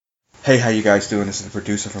Hey, how you guys doing? This is the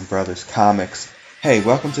producer from Brothers Comics. Hey,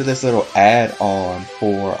 welcome to this little add-on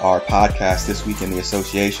for our podcast this week in the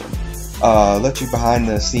association. Let you behind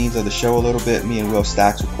the scenes of the show a little bit. Me and Will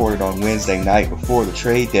Stacks recorded on Wednesday night before the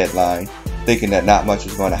trade deadline, thinking that not much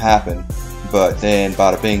was going to happen. But then,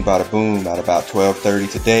 bada bing, bada boom, at about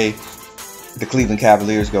 12:30 today, the Cleveland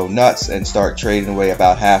Cavaliers go nuts and start trading away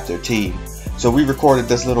about half their team. So we recorded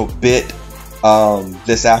this little bit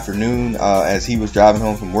this afternoon as he was driving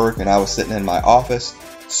home from work and I was sitting in my office.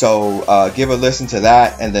 So give a listen to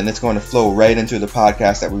that, and then it's going to flow right into the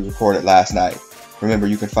podcast that we recorded last night. Remember,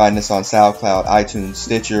 you can find this on SoundCloud, iTunes,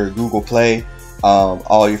 Stitcher, Google Play,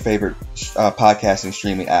 all your favorite podcasting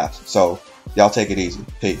streaming apps. So y'all take it easy.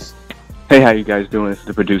 Peace. Hey, how you guys doing? This is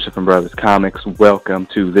the producer from Brothers Comics. Welcome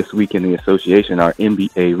to This Week in the Association, our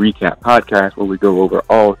NBA recap podcast, where we go over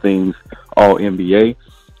all things all NBA.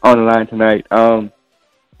 On the line tonight,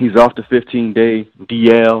 he's off the 15-day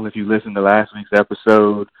DL. If you listened to last week's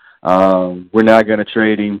episode, we're not going to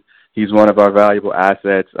trade him. He's one of our valuable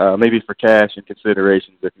assets, maybe for cash and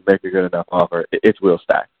considerations if you make a good enough offer. It's Will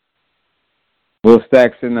Stacks. Will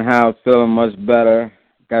Stacks in the house, feeling much better.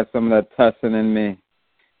 Got some of that tussin in me.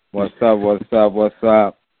 What's up, what's up, what's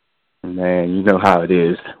up? Man, you know how it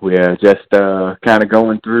is. We're just kind of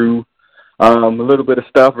going through a little bit of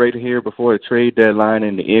stuff right here before the trade deadline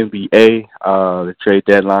in the NBA. The trade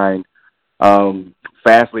deadline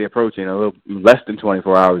fastly approaching, a little less than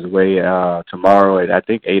 24 hours away. Tomorrow at, I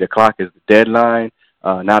think, 8 o'clock is the deadline.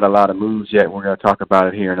 Not a lot of moves yet. We're going to talk about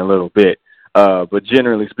it here in a little bit. But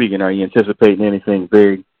generally speaking, are you anticipating anything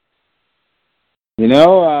big? You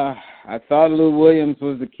know, I thought Lou Williams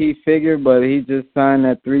was the key figure, but he just signed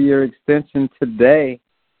that 3-year extension today.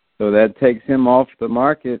 So that takes him off the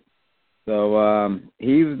market. So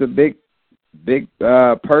he was the big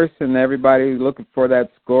person. Everybody looking for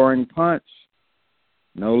that scoring punch.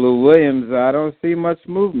 No Lou Williams. I don't see much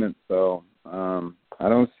movement. So I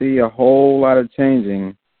don't see a whole lot of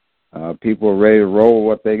changing. People are ready to roll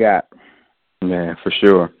what they got. Yeah, for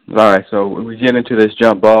sure. All right, so we get into this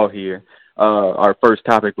jump ball here. Our first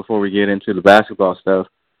topic before we get into the basketball stuff.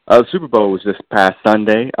 The Super Bowl was this past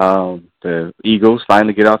Sunday. The Eagles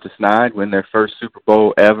finally get off the snide, win their first Super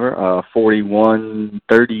Bowl ever,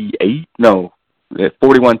 41-38. No,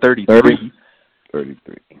 41-33.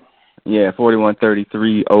 33. Yeah,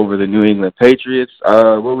 41-33 over the New England Patriots.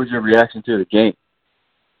 What was your reaction to the game?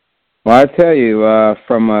 Well, I tell you,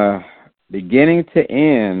 from beginning to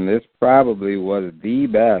end, this probably was the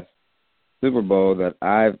best Super Bowl that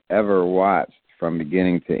I've ever watched from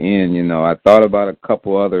beginning to end. You know, I thought about a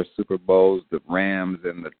couple other Super Bowls, the Rams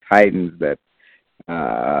and the Titans that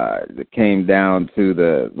came down to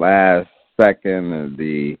the last second of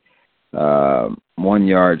the 1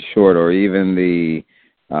 yard short, or even the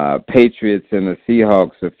Patriots and the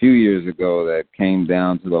Seahawks a few years ago that came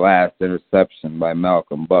down to the last interception by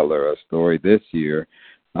Malcolm Butler, a story this year.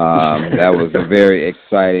 That was a very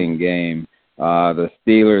exciting game. The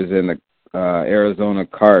Steelers and the Arizona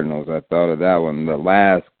Cardinals, I thought of that one. The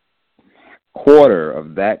last quarter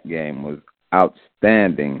of that game was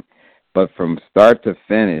outstanding, but from start to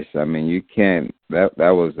finish, I mean, you can't. That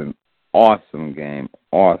was an awesome game,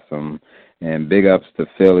 awesome, and big ups to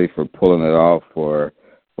Philly for pulling it off, for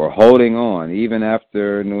holding on even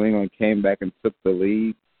after New England came back and took the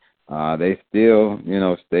lead. They still,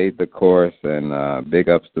 stayed the course, and big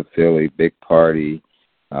ups to Philly. Big party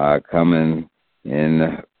coming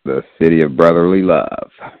in the city of brotherly love.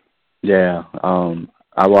 Yeah,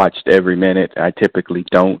 I watched every minute. I typically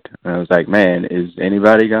don't. And I was like, man, is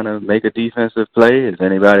anybody going to make a defensive play? Is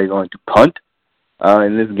anybody going to punt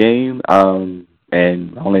in this game?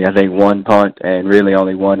 And only, I think, one punt and really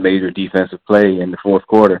only one major defensive play in the fourth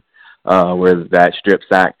quarter where that strip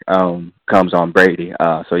sack comes on Brady.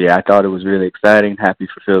 So, yeah, I thought it was really exciting. Happy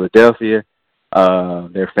for Philadelphia.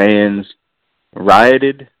 Their fans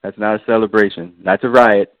rioted. That's not a celebration. That's a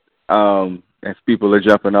riot. If people are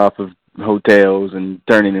jumping off of hotels and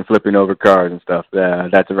turning and flipping over cars and stuff,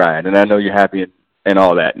 that's a riot. And I know you're happy and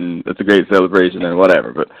all that, and it's a great celebration and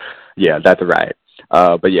whatever. But yeah, that's a riot.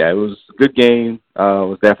 But yeah, it was a good game.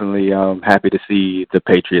 Was definitely happy to see the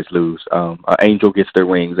Patriots lose. An angel gets their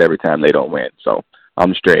wings every time they don't win, so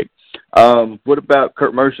I'm straight. What about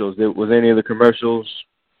commercials? Was any of the commercials,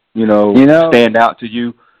 stand out to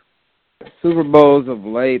you? Super Bowls of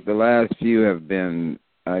late, the last few have been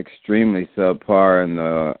extremely subpar in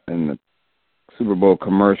the Super Bowl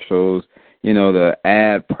commercials. The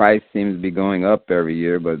ad price seems to be going up every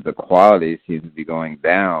year, but the quality seems to be going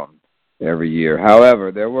down every year.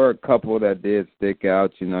 However, there were a couple that did stick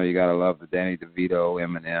out. You got to love the Danny DeVito,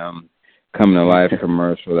 Eminem, Coming to Life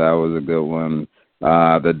commercial. That was a good one.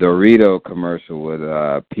 the Dorito commercial with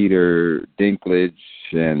Peter Dinklage,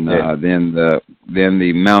 and then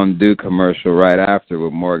the Mountain Dew commercial right after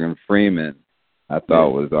with Morgan Freeman, I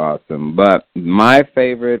thought was awesome. But my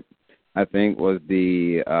favorite, I think, was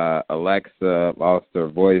the Alexa lost her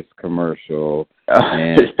voice commercial,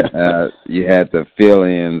 and you had the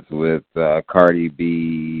fill-ins with Cardi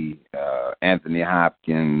B, Anthony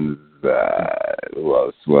Hopkins, who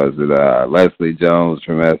else was it? Leslie Jones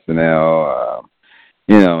from SNL,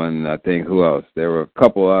 and I think who else? There were a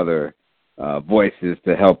couple other voices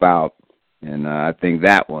to help out, and I think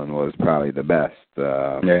that one was probably the best.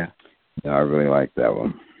 I really liked that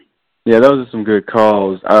one. Yeah, those are some good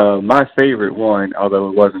calls. My favorite one, although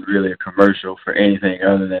it wasn't really a commercial for anything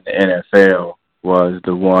other than the NFL, was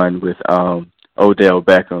the one with Odell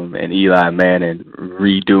Beckham and Eli Manning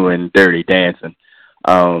redoing Dirty Dancing.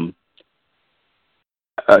 To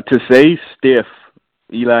say stiff,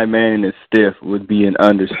 Eli Manning is stiff would be an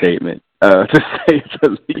understatement, to say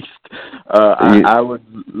the least. I would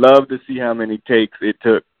love to see how many takes it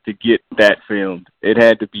took to get that filmed. It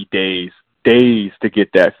had to be days to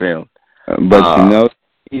get that filmed. But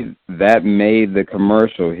that made the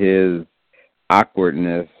commercial, his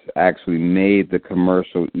awkwardness actually made the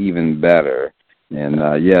commercial even better.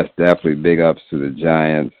 And yes, definitely big ups to the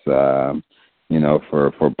Giants, for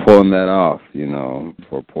pulling that off, for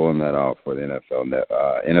the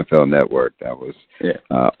NFL Network. That was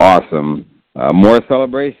awesome. More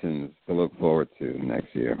celebrations to look forward to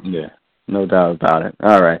next year. Yeah. No doubt about it.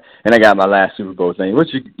 All right. And I got my last Super Bowl thing.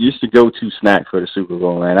 What's your used to go-to snack for the Super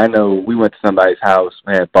Bowl, man? I know we went to somebody's house,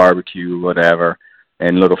 had barbecue, whatever,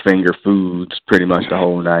 and little finger foods pretty much the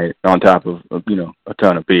whole night on top of, a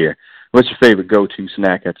ton of beer. What's your favorite go-to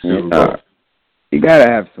snack at the Super Bowl? You got to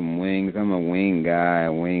have some wings. I'm a wing guy.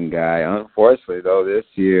 Unfortunately, though, this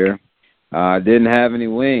year, I didn't have any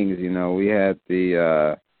wings. We had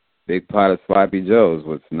the big pot of Sloppy Joes,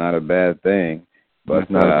 which is not a bad thing. But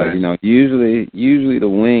usually the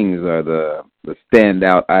wings are the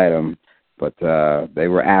standout item, but they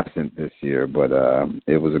were absent this year. But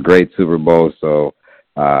it was a great Super Bowl, so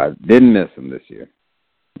didn't miss them this year.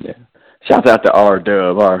 Yeah, shout out to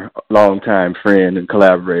R-Dub, our longtime friend and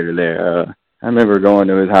collaborator there. I remember going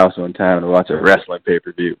to his house one time to watch a wrestling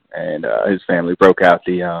pay-per-view, and his family broke out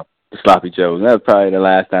the Sloppy Joes. And that was probably the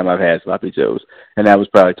last time I've had Sloppy Joes, and that was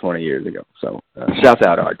probably 20 years ago. So shout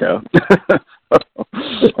out R-Dub.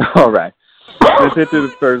 All right, let's hit to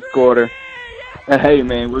the first quarter. Hey,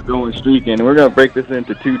 man, we're going streaking, and we're going to break this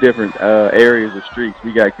into two different areas of streaks.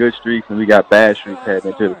 We got good streaks, and we got bad streaks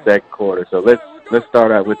heading into the second quarter. So let's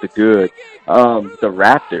start out with the good. The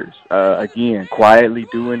Raptors, again, quietly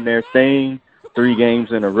doing their thing. 3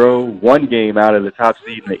 games in a row, 1 game out of the top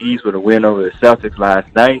seed in the East with a win over the Celtics last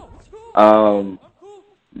night.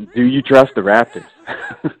 Do you trust the Raptors?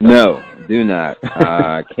 No, do not.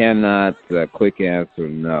 Cannot. Quick answer,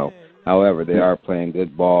 no. However, they are playing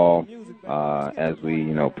good ball as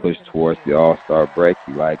we, push towards the All-Star break.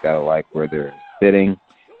 You gotta like where they're sitting.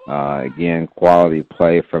 Again, quality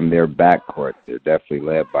play from their backcourt. They're definitely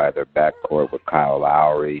led by their backcourt with Kyle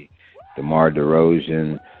Lowry, DeMar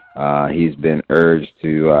DeRozan. He's been urged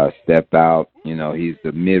to step out. He's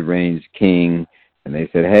the mid-range king. And they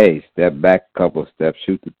said, hey, step back a couple of steps,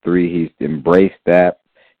 shoot the 3. He's embraced that,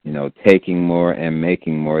 taking more and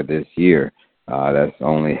making more this year. That's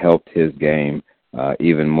only helped his game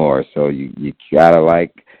even more. So you got to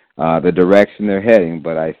like the direction they're heading.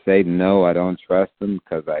 But I say no, I don't trust them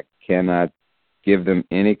because I cannot give them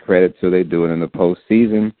any credit till they do it in the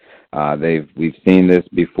postseason. We've seen this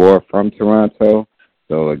before from Toronto.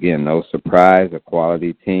 So, again, no surprise, a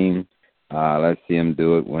quality team. Let's see them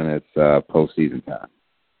do it when it's postseason time.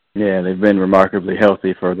 Yeah, they've been remarkably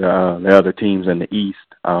healthy for the other teams in the East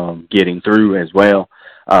getting through as well.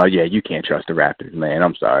 You can't trust the Raptors, man.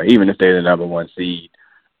 I'm sorry. Even if they're the number 1 seed,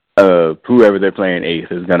 whoever they're playing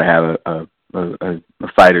 8th is going to have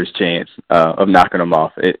a fighter's chance of knocking them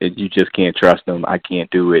off. You just can't trust them. I can't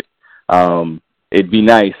do it. It'd be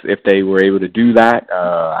nice if they were able to do that.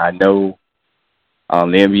 I know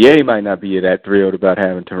the NBA might not be that thrilled about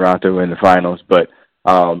having Toronto in the finals, but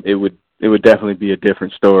it would definitely be a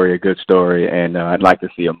different story, a good story, and I'd like to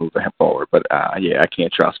see them moving forward. But I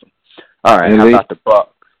can't trust them. All right, how about the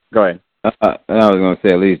Bucks? Go ahead. I was going to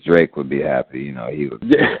say at least Drake would be happy. He was.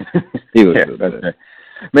 He was. Right.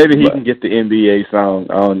 Maybe he can get the NBA song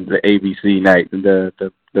on the ABC night.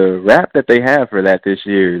 The rap that they have for that this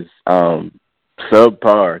year is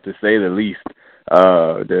subpar, to say the least.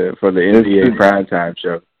 For the NBA primetime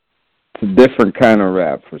show. It's a different kind of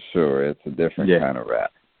rap for sure. It's a different kind of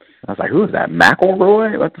rap. I was like, who is that?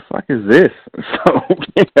 McElroy? What the fuck is this? So,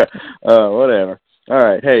 whatever. All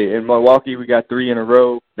right. Hey, in Milwaukee, we got 3 in a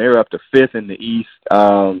row. They're up to 5th in the East,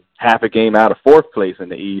 half a game out of 4th place in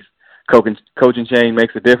the East. Coaching change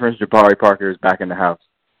makes a difference. Jabari Parker is back in the house.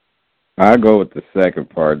 I go with the second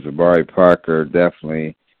part. Jabari Parker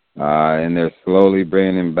definitely, and they're slowly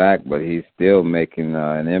bringing him back, but he's still making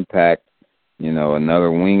an impact. Another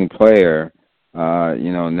wing player,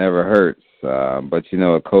 never hurts. But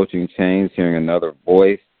a coaching change, hearing another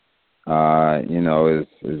voice,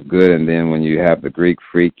 is good. And then when you have the Greek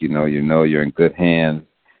Freak, you're in good hands,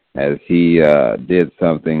 as he did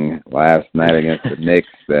something last night against the Knicks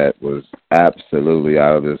that was absolutely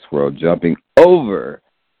out of this world, jumping over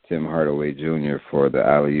Tim Hardaway Jr. for the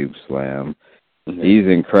alley-oop slam. Mm-hmm. He's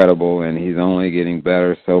incredible, and he's only getting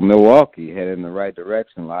better. So Milwaukee headed in the right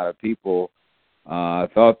direction. A lot of people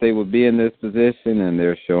thought they would be in this position, and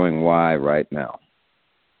they're showing why right now.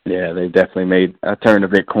 Yeah, they definitely made a turn a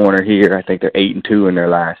bit corner here. I think they're 8-2 in their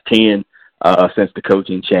last 10 since the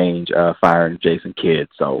coaching change, firing Jason Kidd.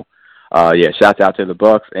 So, shouts out to the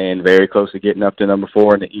Bucks, and very close to getting up to number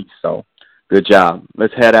 4 in the East. So, good job.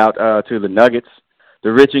 Let's head out to the Nuggets.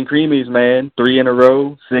 The Rich and Creamies, man, 3 in a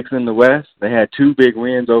row, 6 in the West. They had 2 big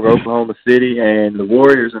wins over Oklahoma City and the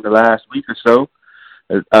Warriors in the last week or so.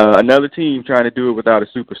 Another team trying to do it without a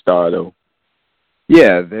superstar, though.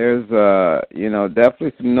 Yeah, there's,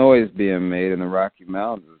 definitely some noise being made in the Rocky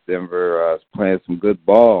Mountains. Denver is playing some good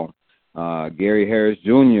ball. Gary Harris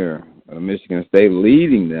Jr., Michigan State,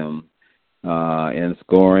 leading them in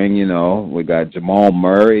scoring. We got Jamal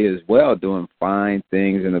Murray as well doing fine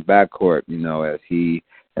things in the backcourt, as he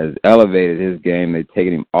has elevated his game. They've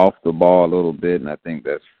taken him off the ball a little bit, and I think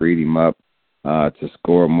that's freed him up to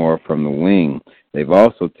score more from the wing. They've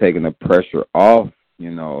also taken the pressure off,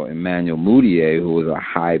 Emmanuel Mudiay, who was a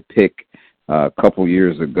high pick a couple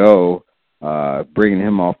years ago, bringing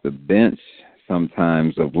him off the bench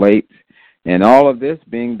sometimes of late. And all of this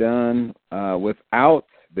being done without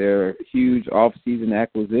their huge off-season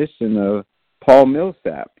acquisition of Paul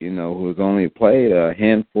Millsap, who's only played a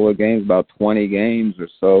handful of games, about 20 games or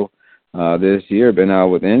so this year, been out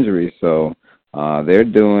with injury. So they're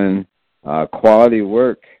doing quality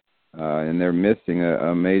work, and they're missing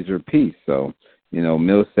a major piece. So,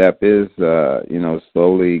 Millsap is,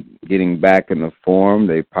 slowly getting back in the form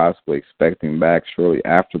they possibly expecting back shortly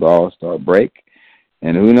after the All-Star break.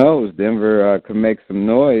 And who knows, Denver could make some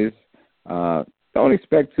noise. Don't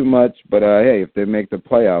expect too much, but, hey, if they make the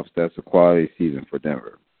playoffs, that's a quality season for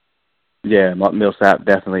Denver. Yeah, Millsap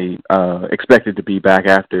definitely expected to be back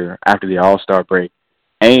after the All-Star break.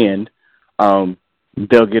 And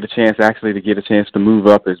they'll get a chance to move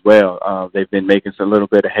up as well. They've been making a little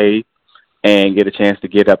bit of hay and get a chance to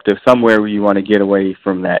get up to somewhere where you want to get away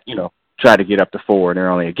from that, try to get up to 4. They're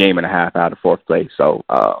only a game and a half out of 4th place. So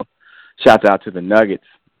shouts out to the Nuggets.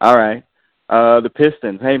 All right. The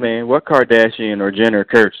Pistons. Hey, man, what Kardashian or Jenner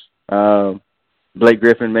curse? Blake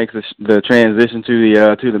Griffin makes the transition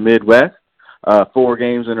to the Midwest. 4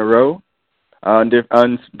 games in a row.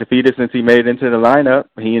 Undefeated since he made it into the lineup.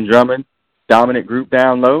 He and Drummond, dominant group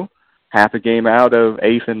down low. Half a game out of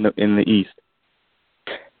 8th in the East.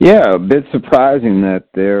 Yeah, a bit surprising that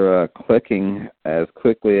they're clicking as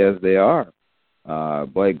quickly as they are.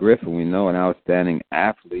 Blake Griffin, we know, an outstanding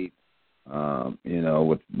athlete,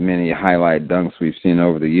 with many highlight dunks we've seen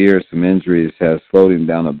over the years. Some injuries have slowed him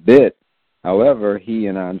down a bit. However, he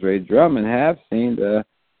and Andre Drummond have seemed to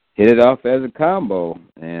hit it off as a combo,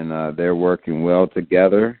 and they're working well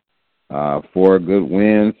together. 4 good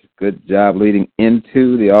wins, good job leading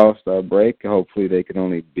into the All-Star break. Hopefully they can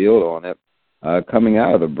only build on it coming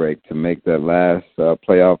out of the break to make that last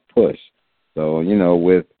playoff push. So,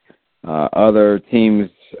 with other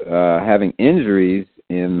teams having injuries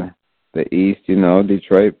in the East,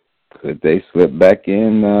 Detroit, could they slip back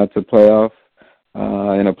in to playoff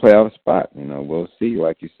in a playoff spot? We'll see.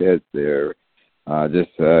 Like you said, they're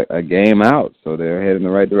just a game out, so they're heading in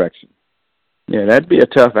the right direction. Yeah, that'd be a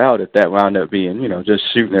tough out if that wound up being, just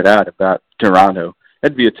shooting it out about Toronto.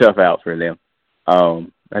 That'd be a tough out for them.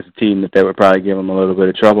 That's a team that would probably give them a little bit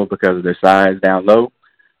of trouble because of their size down low.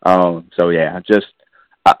 So yeah,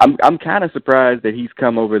 I'm kind of surprised that he's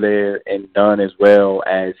come over there and done as well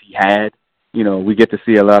as he had. We get to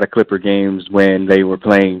see a lot of Clipper games when they were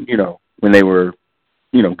playing, when they were,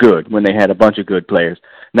 good, when they had a bunch of good players.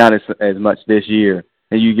 Not as much this year.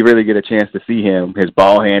 And you really get a chance to see him, his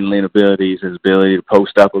ball handling abilities, his ability to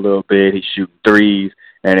post up a little bit. He's shooting threes.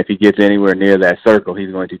 And if he gets anywhere near that circle,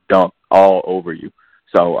 he's going to dunk all over you.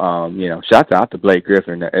 So, shouts out to Blake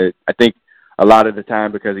Griffin. I think a lot of the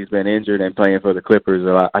time because he's been injured and playing for the Clippers,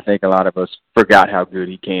 I think a lot of us forgot how good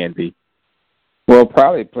he can be. Well,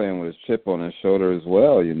 probably playing with his chip on his shoulder as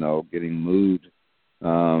well, getting moved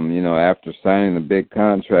After signing the big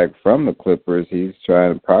contract from the Clippers, he's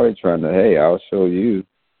probably trying to, hey, I'll show you.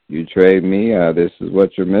 You trade me, this is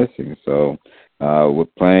what you're missing. So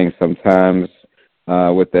with playing sometimes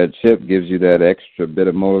with that chip gives you that extra bit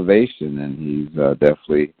of motivation, and he's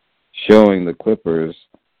definitely showing the Clippers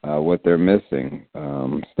what they're missing.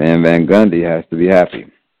 Stan Van Gundy has to be happy.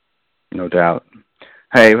 No doubt.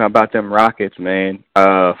 Hey, how about them Rockets, man?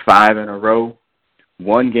 5 in a row.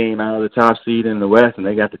 One game out of the top seed in the West, and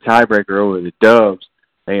they got the tiebreaker over the Dubs.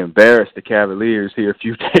 They embarrassed the Cavaliers here a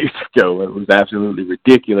few days ago. It was absolutely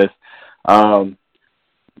ridiculous. Are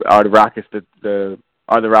the Rockets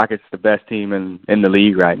the best team in the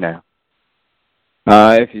league right now?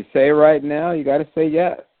 If you say right now, you got to say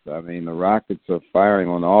yes. I mean, the Rockets are firing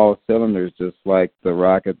on all cylinders, just like the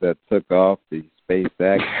rocket that took off, the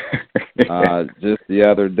SpaceX, just the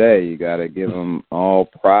other day. You got to give them all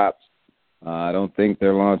props. I don't think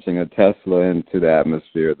they're launching a Tesla into the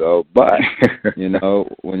atmosphere, though. But,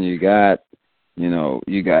 when you got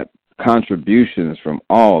contributions from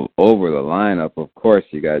all over the lineup, of course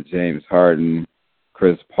you got James Harden,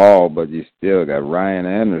 Chris Paul, but you still got Ryan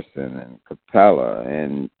Anderson and Capella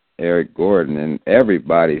and Eric Gordon, and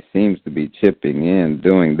everybody seems to be chipping in,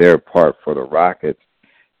 doing their part for the Rockets.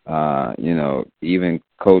 Even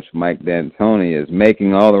Coach Mike D'Antoni is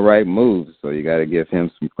making all the right moves, so you got to give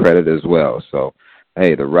him some credit as well. So,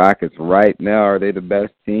 hey, the Rockets right now, are they the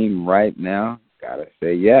best team right now? Got to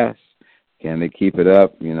say yes. Can they keep it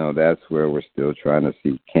up? That's where we're still trying to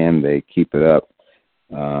see, can they keep it up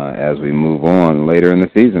as we move on later in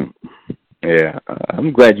the season? Yeah,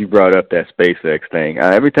 I'm glad you brought up that SpaceX thing.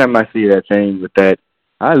 Every time I see that thing with that,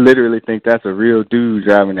 I literally think that's a real dude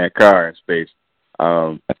driving that car in space.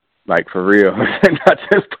 Like, for real, not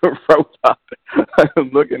just a robot.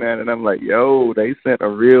 I'm looking at it, and I'm like, yo, they sent a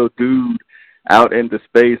real dude out into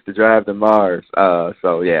space to drive to Mars.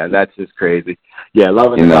 So, yeah, that's just crazy. Yeah,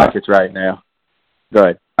 loving the Rockets right now. Go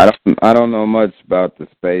ahead. I don't know much about the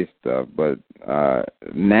space stuff, but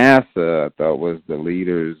NASA, I thought, was the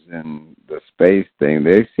leaders in the space thing.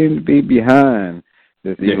 They seem to be behind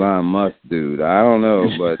this Elon Musk dude. I don't know,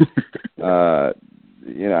 but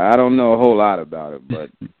I don't know a whole lot about it, but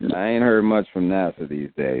I ain't heard much from NASA these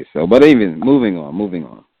days. So, but even moving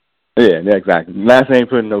on. Yeah, exactly. NASA ain't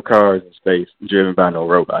putting no cars in space driven by no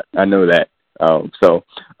robot. I know that. The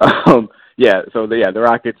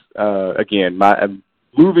Rockets again.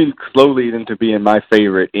 Moving slowly into being my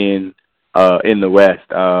favorite in the West.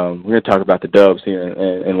 We're gonna talk about the Dubs here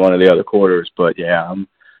in one of the other quarters, but yeah, I'm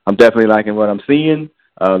definitely liking what I'm seeing.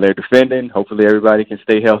 They're defending. Hopefully everybody can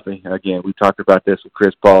stay healthy. Again, we talked about this with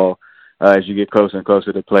Chris Paul as you get closer and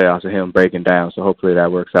closer to the playoffs and him breaking down. So hopefully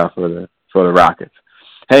that works out for the Rockets.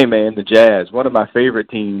 Hey man, the Jazz, one of my favorite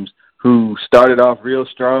teams who started off real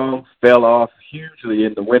strong, fell off hugely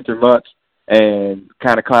in the winter months, and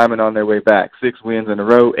kind of climbing on their way back. 6 wins in a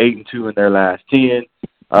row, 8-2 in their last 10.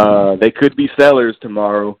 They could be sellers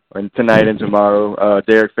tonight and tomorrow.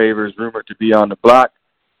 Derek Favors rumored to be on the block.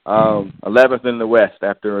 11th in the West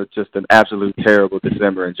after just an absolute terrible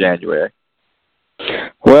December and January.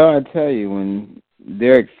 Well, I tell you, when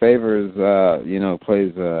Derek Favors,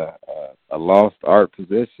 plays a lost art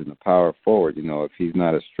position, a power forward, if he's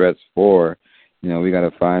not a stretch four, we got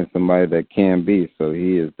to find somebody that can be. So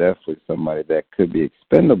he is definitely somebody that could be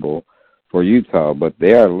expendable for Utah. But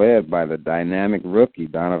they are led by the dynamic rookie,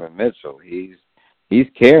 Donovan Mitchell. He's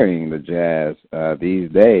carrying the Jazz these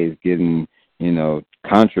days, getting,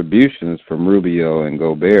 contributions from Rubio and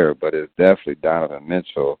Gobert, but it's definitely Donovan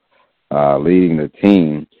Mitchell leading the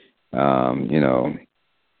team.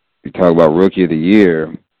 You talk about Rookie of the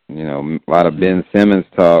Year, a lot of Ben Simmons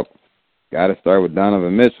talk. Got to start with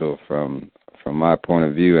Donovan Mitchell from my point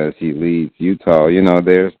of view as he leads Utah.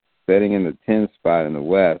 They're sitting in the 10th spot in the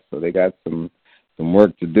West, so they got some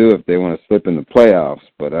work to do if they want to slip in the playoffs.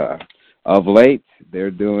 But of late,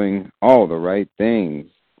 they're doing all the right things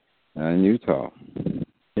in Utah.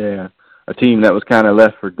 Yeah, a team that was kind of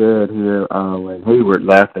left for dead here when Hayward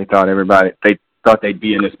left. They thought they'd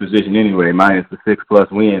be in this position anyway, minus the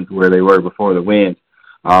 6+ wins where they were before the wins.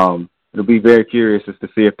 It'll be very curious as to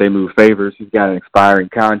see if they move Favors. He's got an expiring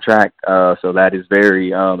contract, so that is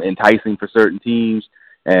very enticing for certain teams,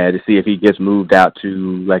 and to see if he gets moved out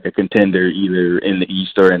to like a contender either in the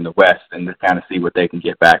East or in the West, and to kind of see what they can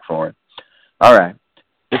get back for him. All right.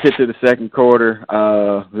 Let's get to the second quarter.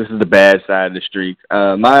 This is the bad side of the streak.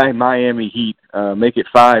 My Miami Heat make it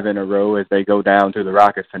 5 in a row as they go down to the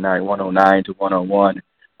Rockets tonight, 109-101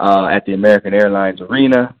 at the American Airlines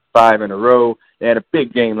Arena. 5 in a row. They had a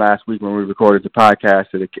big game last week when we recorded the podcast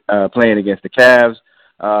playing against the Cavs.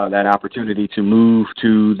 That opportunity to move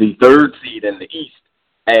to the 3rd seed in the East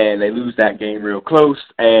and they lose that game real close,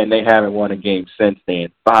 and they haven't won a game since then.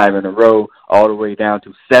 5 in a row, all the way down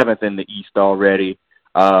to 7th in the East already.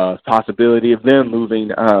 Possibility of them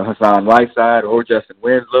moving Hassan Whiteside or Justin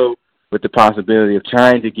Winslow, with the possibility of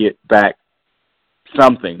trying to get back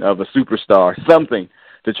something of a superstar, something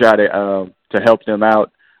to try to help them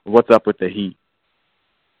out. What's up with the Heat?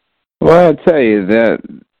 Well, I'll tell you that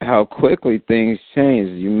how quickly things change.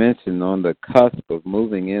 You mentioned on the cusp of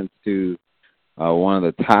moving into one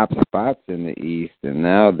of the top spots in the East, and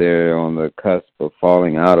now they're on the cusp of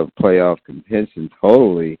falling out of playoff contention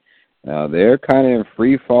totally. They're kind of in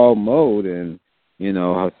free fall mode, and, you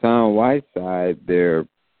know, Hassan Whiteside, their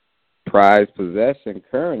prized possession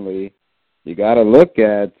currently, you got to look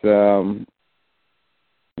at, you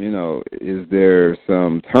know, is there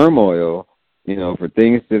some turmoil, you know, for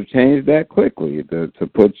things to have changed that quickly, to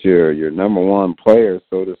put your number one player,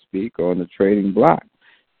 so to speak, on the trading block.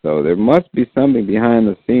 So there must be something behind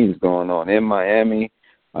the scenes going on in Miami.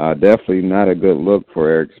 Definitely not a good look for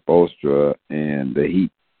Eric Spoelstra and the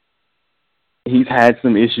Heat. He's had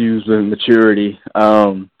some issues with maturity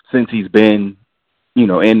since he's been, you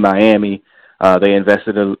know, in Miami. They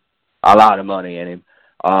invested a lot of money in him,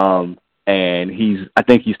 and I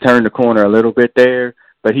think he's turned the corner a little bit there.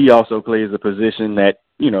 But he also plays a position that,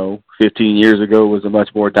 you know, 15 years ago was a much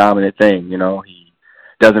more dominant thing. You know, he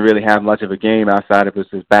doesn't really have much of a game outside of his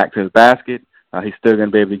back to the basket. He's still going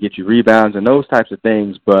to be able to get you rebounds and those types of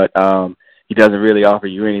things, but he doesn't really offer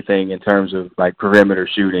you anything in terms of, like, perimeter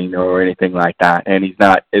shooting or anything like that. And he's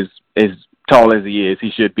not as tall as he is.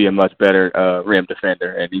 He should be a much better rim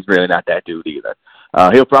defender, and he's really not that dude either.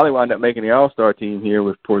 He'll probably wind up making the All-Star team here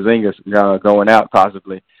with Porzingis going out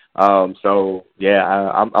possibly. So yeah,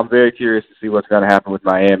 I'm very curious to see what's going to happen with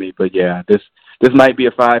Miami. But yeah, this might be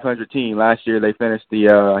a 500 team. Last year they finished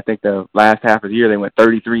I think the last half of the year they went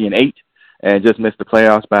 33-8 and just missed the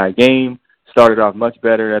playoffs by a game. Started off much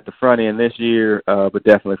better at the front end this year, but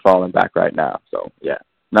definitely falling back right now. So yeah,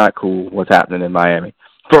 not cool what's happening in Miami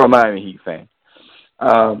for a Miami Heat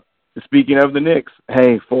fan. Speaking of the Knicks,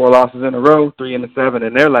 hey, 4 losses in a row, 3-7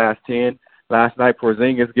 in their last 10. Last night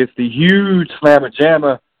Porzingis gets the huge slammer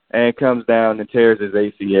jammer and comes down and tears his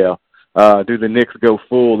ACL. Do the Knicks go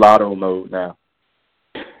full lotto mode now?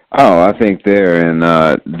 Oh, I think they're in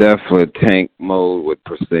definite tank mode with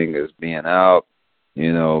Porzingis being out.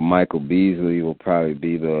 You know, Michael Beasley will probably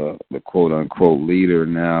be the quote-unquote leader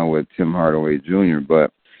now with Tim Hardaway Jr.,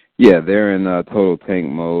 but yeah, they're in total tank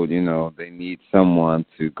mode. You know, they need someone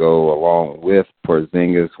to go along with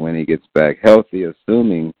Porzingis when he gets back healthy,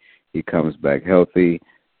 assuming he comes back healthy.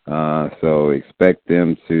 So expect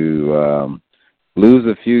them to lose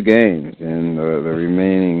a few games in the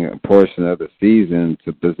remaining portion of the season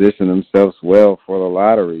to position themselves well for the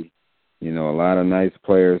lottery. You know, a lot of nice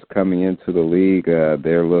players coming into the league.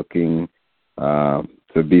 They're looking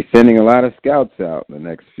to be sending a lot of scouts out in the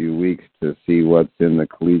next few weeks to see what's in the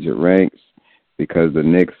collegiate ranks, because the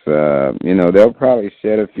Knicks, you know, they'll probably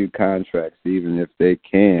shed a few contracts even if they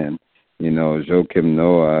can. You know, Joakim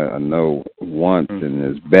Noah, I know, wants and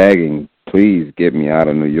is begging, please get me out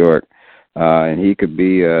of New York. And he could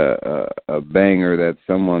be a banger that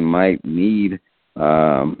someone might need,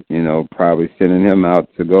 you know, probably sending him out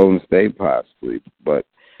to Golden State possibly. But,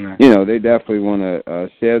 you know, they definitely want to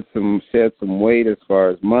shed some weight as far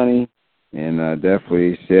as money, and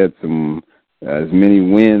definitely shed as many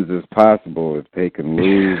wins as possible if they can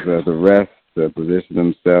lose the rest to position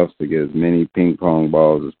themselves to get as many ping pong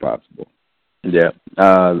balls as possible. Yeah,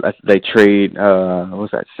 they trade.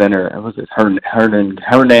 What's that center? What's it?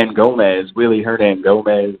 Hernan Gomez, Willie Hernan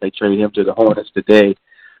Gomez. They trade him to the Hornets today.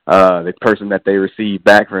 The person that they received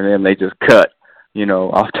back from them, they just cut. You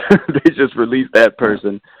know, after they just released that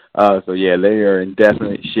person. So yeah, they are in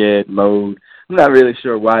definite shed mode. I'm not really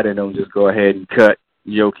sure why they don't just go ahead and cut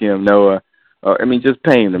Joakim Noah. I mean, just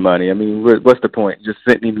pay him the money. I mean, what's the point? Just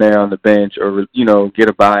sitting him there on the bench, or, you know, get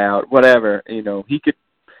a buyout, whatever. You know, he could.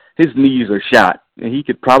 His knees are shot, and he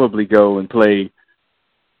could probably go and play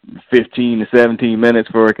 15 to 17 minutes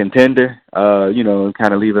for a contender, you know, and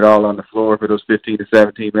kind of leave it all on the floor for those 15 to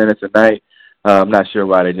 17 minutes a night. I'm not sure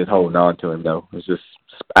why they just holding on to him, though. It's just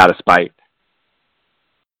out of spite.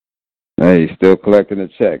 Hey, he's still collecting the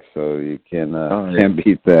checks, so you can't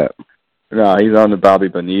beat that. No, he's on the Bobby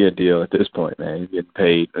Bonilla deal at this point, man. He's getting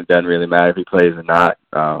paid. It doesn't really matter if he plays or not.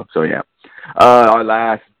 So, yeah. Our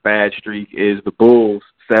last bad streak is the Bulls,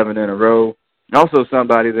 7 in a row. Also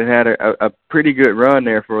somebody that had a pretty good run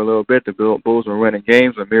there for a little bit. The Bulls were winning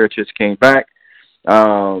games when Mirotic came back.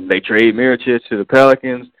 They trade Mirotic to the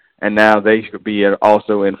Pelicans, and now they should be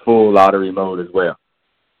also in full lottery mode as well.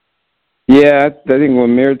 Yeah, I think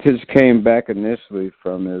when Mirotic came back initially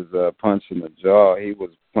from his punch in the jaw, he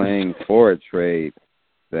was playing for a trade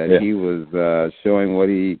that he was showing what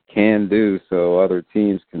he can do so other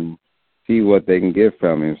teams can see what they can get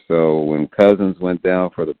from him. So when Cousins went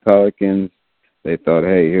down for the Pelicans, they thought,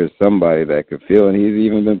 hey, here's somebody that could feel, and he's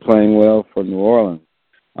even been playing well for New Orleans.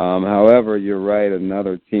 However, you're right,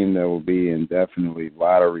 another team that will be in definitely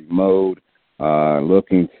lottery mode,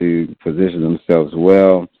 looking to position themselves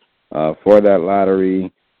well for that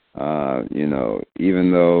lottery.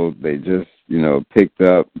 Even though they just, picked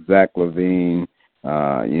up Zach LaVine,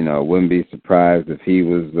 wouldn't be surprised if he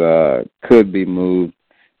was could be moved.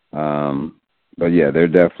 But yeah, they're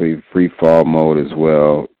definitely free fall mode as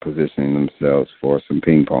well, positioning themselves for some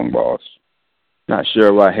ping pong balls. Not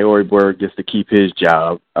sure why Hoiberg gets to keep his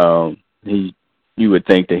job. You would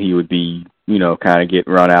think that he would be, kind of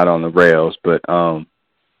getting run out on the rails, but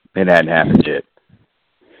it hadn't happened yet.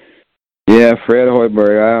 Yeah, Fred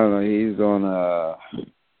Hoiberg, I don't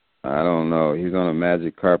know. He's on a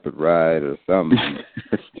magic carpet ride or something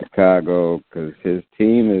in Chicago, because his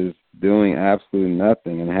team is doing absolutely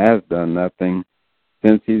nothing and has done nothing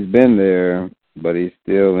since he's been there, but he's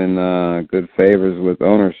still in good favors with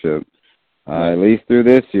ownership. At least through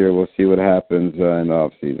this year, we'll see what happens in the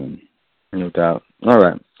offseason. No doubt. All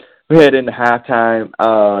right. We head into halftime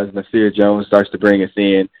as Nasir Jones starts to bring us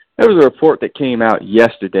in. There was a report that came out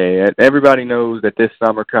yesterday. Everybody knows that this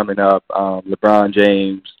summer coming up, LeBron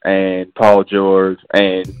James and Paul George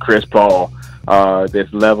and Chris Paul are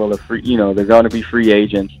this level of free, they're going to be free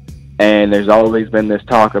agents. And there's always been this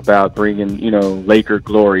talk about bringing, Laker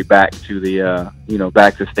glory back to the,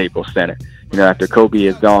 back to Staples Center. After Kobe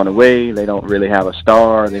has gone away, they don't really have a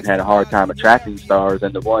star. They've had a hard time attracting stars,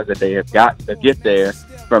 and the ones that they have got to get there,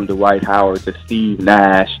 from Dwight Howard to Steve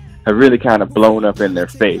Nash, have really kind of blown up in their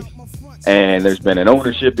face. And there's been an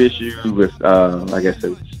ownership issue with, I guess it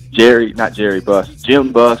was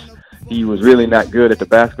Jim Buss. He was really not good at the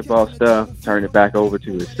basketball stuff, turned it back over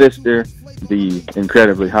to his sister, the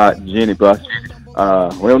incredibly hot Jenny Buss. We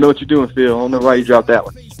don't know what you're doing, Phil. I don't know why you dropped that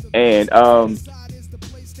one.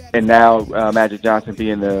 And now Magic Johnson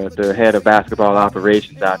being the head of basketball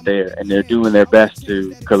operations out there, and they're doing their best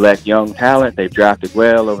to collect young talent. They've drafted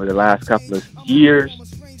well over the last couple of years.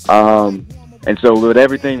 And so with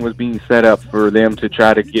everything was being set up for them to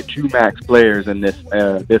try to get two max players in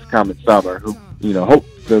this coming summer, who,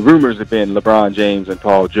 the rumors have been LeBron James and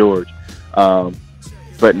Paul George.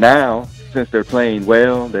 But now, since they're playing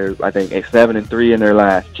well, they're, I think, 7-3 in their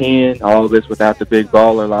last 10, all of this without the big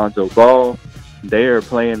baller, Lonzo Ball. They are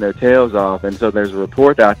playing their tails off, and so there's a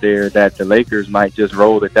report out there that the Lakers might just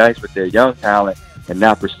roll the dice with their young talent and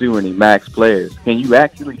not pursue any max players. Can you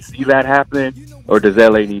actually see that happening, or does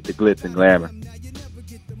LA need the glitz and glamour?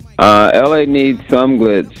 LA needs some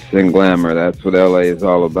glitz and glamour. That's what LA is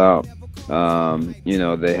all about.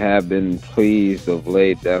 They have been pleased of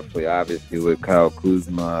late, definitely, obviously, with Kyle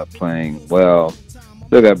Kuzma playing well.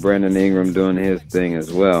 Still got Brandon Ingram doing his thing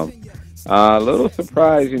as well. A little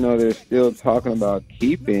surprised, they're still talking about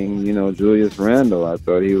keeping, Julius Randle. I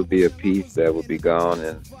thought he would be a piece that would be gone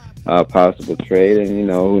in a possible trade. And,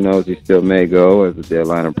 who knows, he still may go as the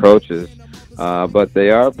deadline approaches. But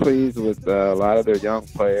they are pleased with a lot of their young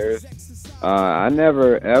players. I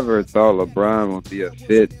never, ever thought LeBron would be a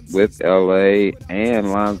fit with L.A.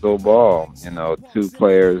 and Lonzo Ball, two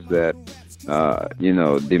players that,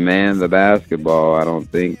 demand the basketball. I don't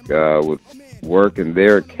think would work in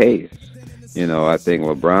their case. I think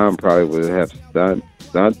LeBron probably would have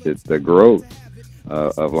stunted the growth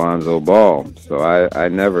of Lonzo Ball. So I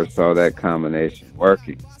never saw that combination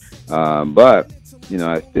working. But,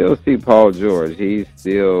 I still see Paul George. He's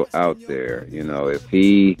still out there.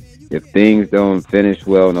 If things don't finish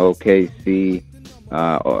well in OKC,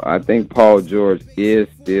 I think Paul George is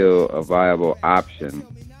still a viable option.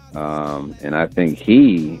 And I think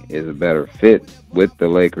he is a better fit with the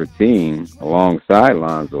Laker team alongside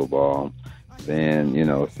Lonzo Ball than,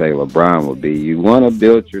 say LeBron would be. You want to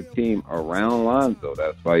build your team around Lonzo.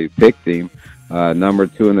 That's why you picked him number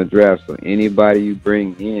 2 in the draft. So anybody you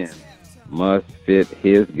bring in must fit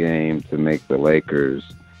his game to make the Lakers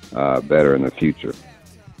better in the future.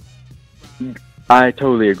 I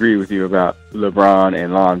totally agree with you about LeBron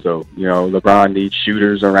and Lonzo. LeBron needs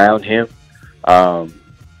shooters around him,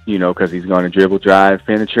 because he's going to dribble, drive,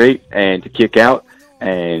 penetrate, and to kick out.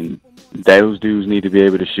 And those dudes need to be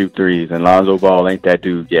able to shoot threes, and Lonzo Ball ain't that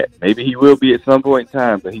dude yet. Maybe he will be at some point in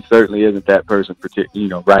time, but he certainly isn't that person,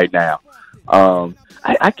 right now.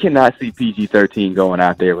 I cannot see PG-13 going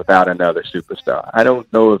out there without another superstar. I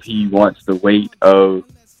don't know if he wants the weight of,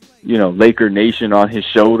 Laker Nation on his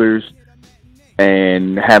shoulders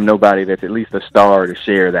and have nobody that's at least a star to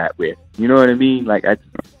share that with. You know what I mean? Like,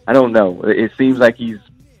 I don't know. It seems like he's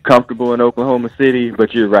comfortable in Oklahoma City,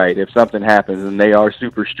 but you're right. If something happens, and they are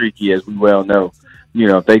super streaky, as we well know,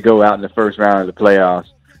 if they go out in the first round of the playoffs,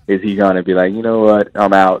 is he going to be like, you know what,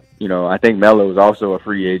 I'm out? I think Melo is also a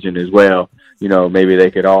free agent as well. Maybe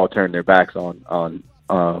they could all turn their backs on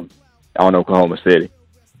Oklahoma City.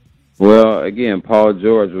 Well, again, Paul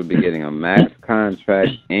George will be getting a max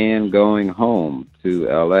contract and going home to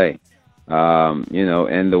L.A.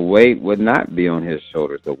 And the weight would not be on his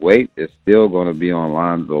shoulders. The weight is still going to be on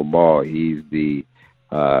Lonzo Ball. He's the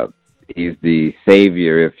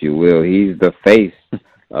savior, if you will. He's the face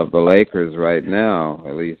of the Lakers right now.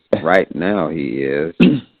 At least right now he is,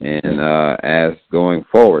 and as going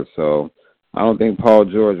forward. So I don't think Paul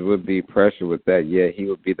George would be pressured with that. Yeah, he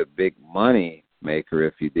would be the big money maker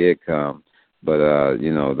if he did come, but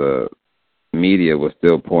the media will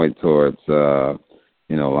still point towards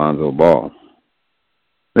Lonzo Ball.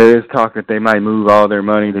 There is talk that they might move all their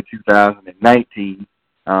money to 2019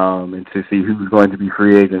 and to see who's going to be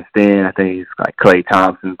free agents then. I think it's like Klay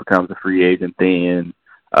Thompson becomes a free agent then.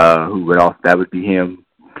 That would be him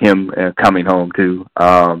coming home too.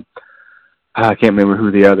 I can't remember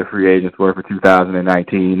who the other free agents were for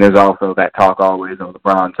 2019. There's also that talk always on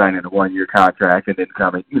LeBron signing a 1-year contract and then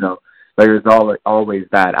coming, there's always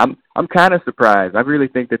that. I'm kind of surprised. I really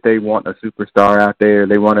think that they want a superstar out there.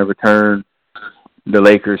 They want to return the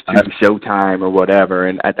Lakers to Showtime or whatever,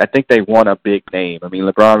 and I think they want a big name. I mean,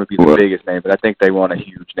 LeBron would be the biggest name, but I think they want a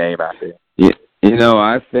huge name out there. Yeah,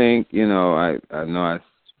 I think, I know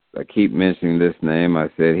I keep mentioning this name. I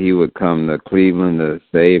said he would come to Cleveland to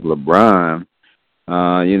save LeBron.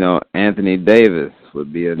 Anthony Davis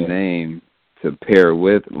would be a name to pair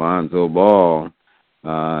with Lonzo Ball.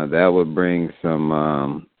 That would bring some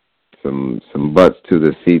butts to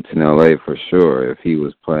the seats in L.A. for sure if he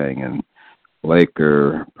was playing in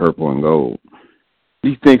Laker purple and gold. Do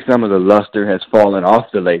you think some of the luster has fallen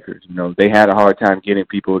off the Lakers? They had a hard time getting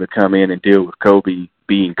people to come in and deal with Kobe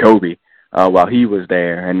being Kobe. While he was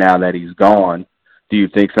there, and now that he's gone, do you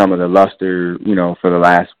think some of the luster, for the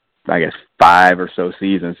last, 5 or so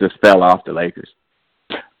seasons just fell off the Lakers?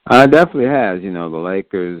 Definitely has. The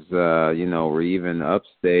Lakers, were even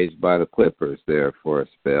upstaged by the Clippers there for a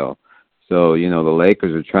spell. So, the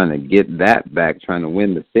Lakers are trying to get that back, trying to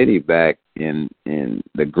win the city back in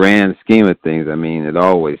the grand scheme of things. I mean, it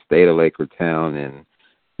always stayed a Laker town in,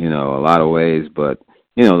 a lot of ways, but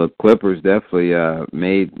the Clippers definitely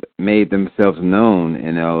made themselves known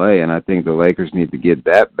in L.A., and I think the Lakers need to get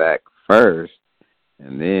that back first,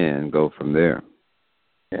 and then go from there.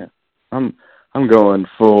 Yeah, I'm going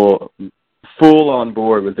full on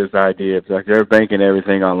board with this idea. It's like they're banking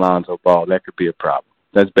everything on Lonzo Ball. That could be a problem.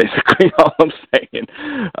 That's basically all I'm saying.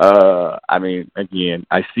 I mean, again,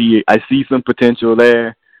 I see some potential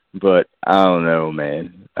there, but I don't know,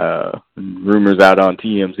 man. Rumors out on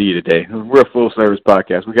TMZ today. We're a full-service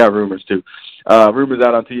podcast. We got rumors, too. Rumors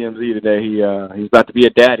out on TMZ today. He's about to be a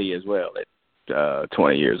daddy as well at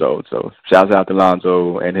 20 years old. So shouts out to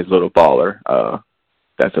Lonzo and his little baller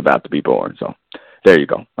that's about to be born. So there you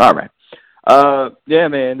go. All right. Yeah,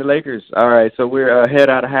 man, the Lakers. All right, so we're head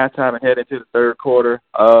out of halftime and head into the third quarter.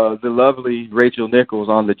 The lovely Rachel Nichols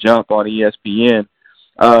on The Jump on ESPN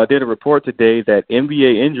did a report today that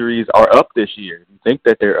NBA injuries are up this year. You think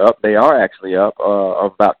that they're up? They are actually up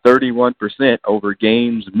of about 31% over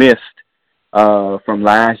games missed from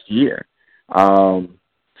last year. So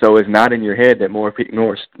it's not in your head that more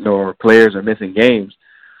players are missing games.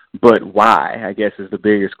 But why, I guess, is the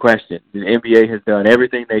biggest question. The NBA has done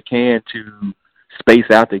everything they can to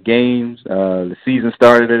space out the games. The season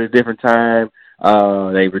started at a different time.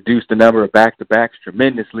 They reduced the number of back-to-backs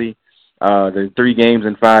tremendously. The 3 games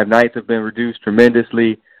in 5 nights have been reduced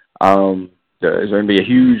tremendously. There's going to be a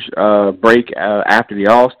huge break after the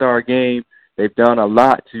All-Star game. They've done a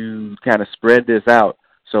lot to kind of spread this out.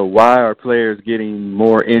 So why are players getting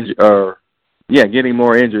more injured? Getting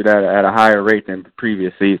more injured at a higher rate than the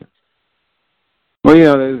previous season? Well,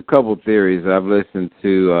 there's a couple theories. I've listened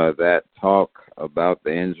to that talk about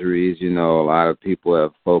the injuries. A lot of people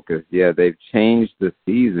have focused. Yeah, they've changed the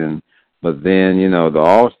season, but then, the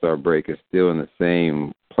All-Star break is still in the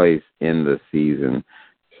same place in the season.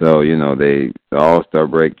 So, the All-Star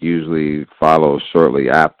break usually follows shortly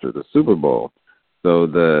after the Super Bowl. So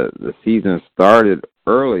the season started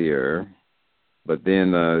earlier, but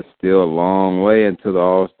then still a long way into the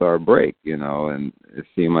All-Star break, and it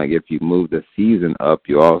seemed like if you move the season up,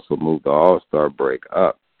 you also move the All-Star break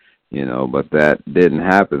up, but that didn't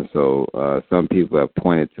happen. So some people have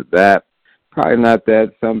pointed to that. Probably not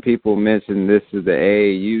that. Some people mentioned this is the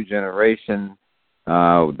AAU generation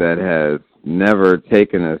that has never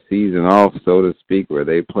taken a season off, so to speak, where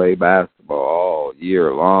they play basketball all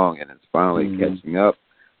year long, and it's finally catching up,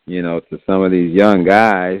 to some of these young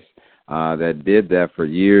guys that did that for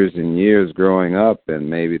years and years growing up, and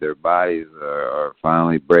maybe their bodies are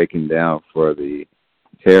finally breaking down for the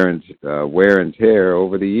wear and tear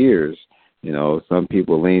over the years. Some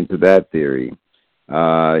people lean to that theory.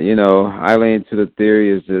 I lean to the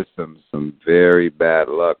theory is just some very bad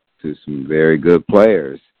luck to some very good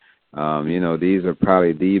players. These are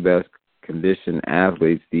probably the best conditioned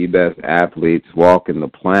athletes, the best athletes walking the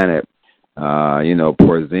planet.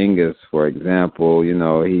 Porzingis, for example,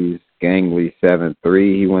 he's gangly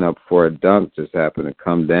 7'3". He went up for a dunk, just happened to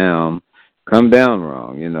come down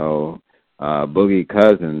wrong. Boogie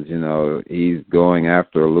Cousins, he's going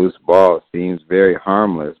after a loose ball. Seems very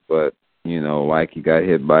harmless, but, like he got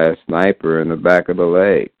hit by a sniper in the back of the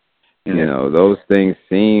leg. Those things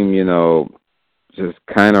seem, just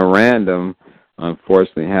kind of random.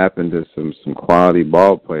 Unfortunately, happened to some quality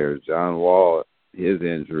ball players. John Wall, his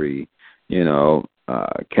injury.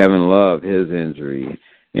 Kevin Love, his injury.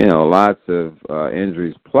 Lots of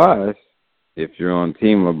injuries. Plus, if you're on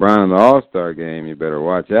Team LeBron in the All-Star game, you better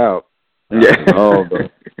watch out. All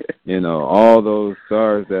those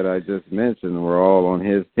stars that I just mentioned were all on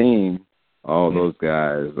his team. All those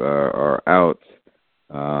guys are out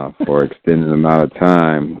for extended amount of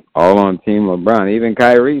time, all on Team LeBron. Even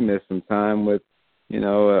Kyrie missed some time with,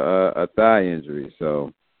 a thigh injury.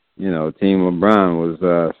 So, Team LeBron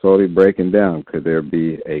was slowly breaking down. Could there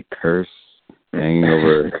be a curse hanging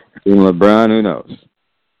over Team LeBron? Who knows?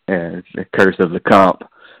 Yeah, it's the curse of the comp.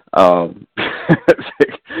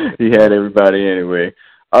 He had everybody anyway.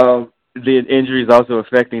 The injuries also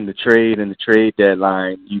affecting the trade and the trade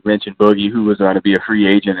deadline. You mentioned Boogie, who was going to be a free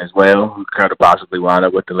agent as well, who could have possibly wound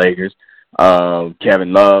up with the Lakers.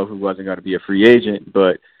 Kevin Love, who wasn't going to be a free agent,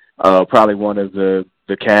 but probably one of the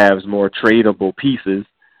Cavs' more tradable pieces.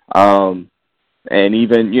 And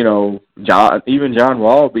even John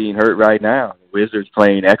Wall being hurt right now. The Wizards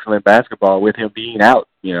playing excellent basketball with him being out.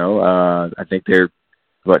 I think they're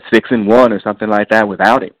 6-1 or something like that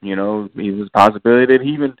without him. It was a possibility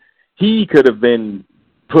that he could have been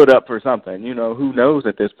put up for something. Who knows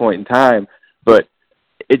at this point in time? But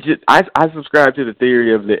it just I subscribe to the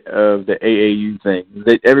theory of the AAU thing.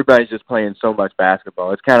 That everybody's just playing so much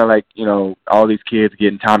basketball. It's kind of like all these kids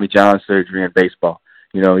getting Tommy John surgery in baseball.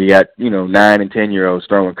 You got 9 and 10-year-olds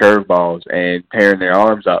throwing curveballs and tearing their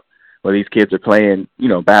arms up. Well, these kids are playing,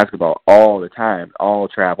 basketball all the time, all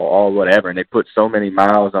travel, all whatever, and they put so many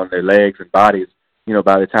miles on their legs and bodies.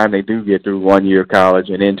 By the time they do get through 1 year of college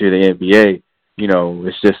and into the NBA,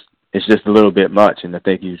 it's just a little bit much. And I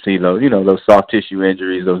think you see those, those soft tissue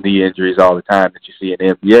injuries, those knee injuries all the time that you see in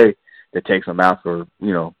the NBA that takes them out for,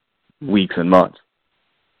 weeks and months.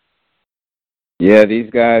 Yeah, these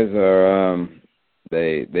guys are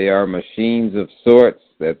they are machines of sorts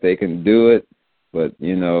that they can do it. But,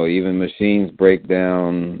 even machines break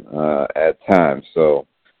down at times. So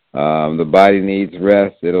the body needs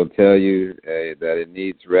rest. It'll tell you that it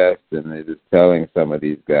needs rest, and it is telling some of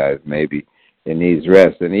these guys maybe it needs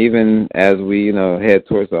rest. And even as we, head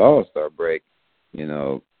towards the All-Star break,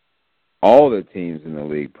 all the teams in the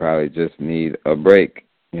league probably just need a break,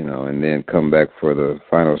 and then come back for the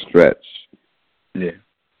final stretch. Yeah.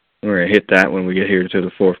 We're going to hit that when we get here to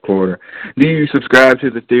the fourth quarter. Do you subscribe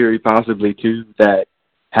to the theory possibly, too, that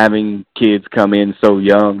having kids come in so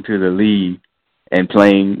young to the league and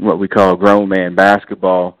playing what we call grown man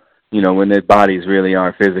basketball, when their bodies really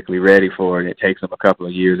aren't physically ready for it, and it takes them a couple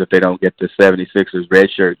of years if they don't get the 76ers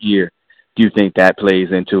redshirt year, do you think that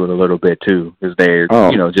plays into it a little bit, too, because they're,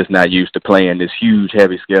 just not used to playing this huge,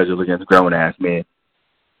 heavy schedule against grown-ass men?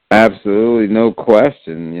 Absolutely, no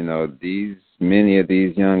question. Many of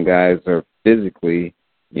these young guys are physically,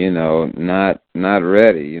 not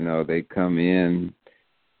ready. They come in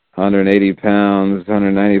 180 pounds,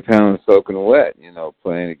 190 pounds soaking wet,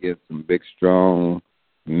 playing against some big, strong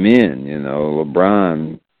men.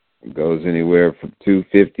 LeBron goes anywhere from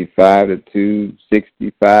 255 to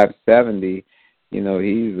 265, 70.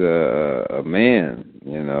 He's a man,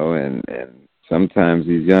 and sometimes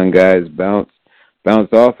these young guys bounce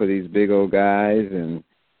off of these big old guys and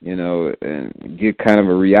and get kind of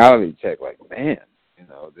a reality check, like, man,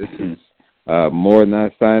 this is more than I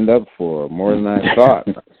signed up for, more than I thought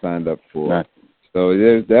I signed up for. Right. So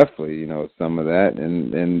there's definitely, some of that,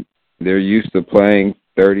 and they're used to playing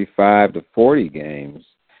 35 to 40 games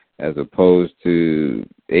as opposed to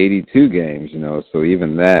 82 games, so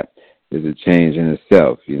even that is a change in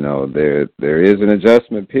itself. There is an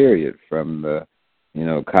adjustment period from the,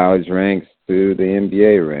 college ranks to the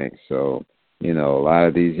NBA ranks, so a lot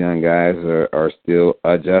of these young guys are still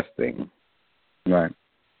adjusting. Right.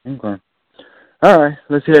 Okay. All right,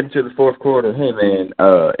 let's head into the fourth quarter. Hey, man,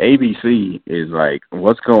 ABC is like,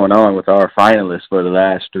 what's going on with our finalists for the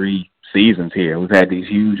last 3 seasons here? We've had these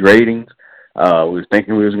huge ratings. We were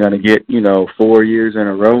thinking we was going to get, 4 years in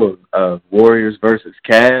a row of Warriors versus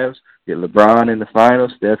Cavs, get LeBron in the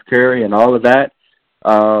finals, Steph Curry, and all of that.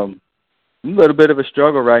 A little bit of a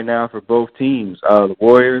struggle right now for both teams. The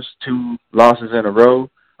Warriors, 2 losses in a row,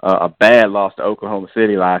 a bad loss to Oklahoma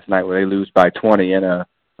City last night where they lose by 20 in a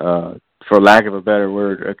for lack of a better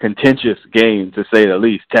word, a contentious game, to say the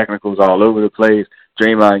least. Technicals all over the place.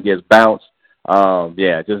 Draymond gets bounced.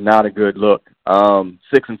 Just not a good look.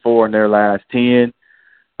 6-4 in their last 10.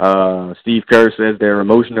 Steve Kerr says they're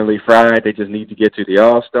emotionally fried. They just need to get to the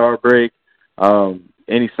All-Star break.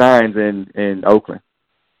 Any signs in Oakland?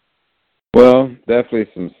 Well, definitely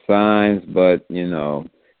some signs, but,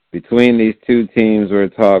 between these 2 teams we're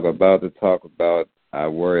about to talk about, I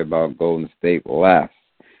worry about Golden State last.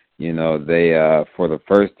 They for the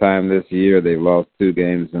first time this year, they've lost 2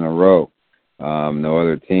 games in a row. No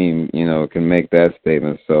other team, can make that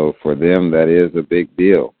statement. So for them, that is a big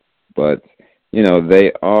deal. But,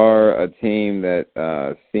 they are a team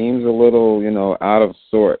that seems a little, out of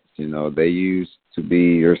sorts. They used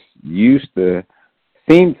to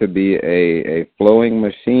seem to be a flowing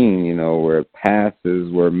machine, where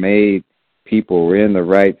passes were made, people were in the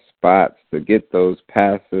right spots to get those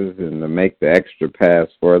passes and to make the extra pass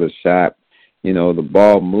for the shot. The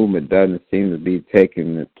ball movement doesn't seem to be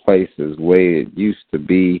taking place as way it used to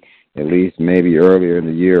be, at least maybe earlier in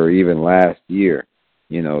the year or even last year.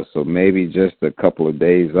 So maybe just a couple of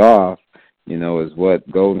days off, is what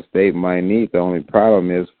Golden State might need. The only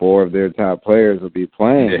problem is 4 of their top players will be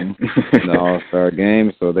playing in the All-Star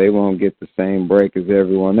game, so they won't get the same break as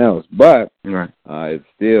everyone else. But it's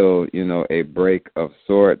still, a break of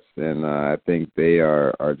sorts, and I think they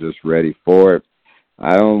are just ready for it.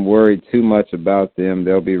 I don't worry too much about them.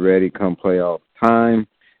 They'll be ready come playoff time.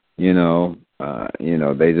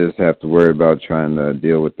 They just have to worry about trying to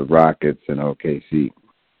deal with the Rockets and OKC.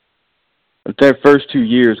 Their first 2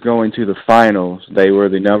 years going to the finals, they were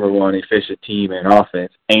the number 1 efficient team in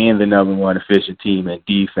offense and the number 1 efficient team in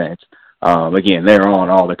defense. Again, they're on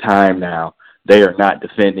all the time now. They are not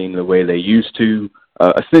defending the way they used to,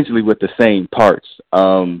 essentially with the same parts.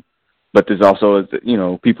 But there's also,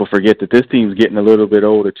 people forget that this team's getting a little bit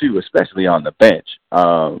older too, especially on the bench.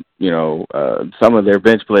 Some of their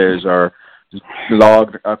bench players are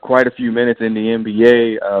logged quite a few minutes in the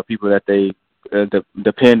NBA, people that they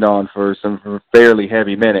depend on for some fairly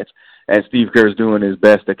heavy minutes, and Steve Kerr's doing his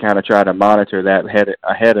best to kind of try to monitor that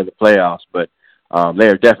ahead of the playoffs, but they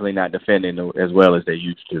are definitely not defending as well as they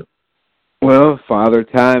used to. Well, Father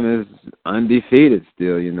Time is undefeated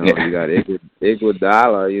still, You got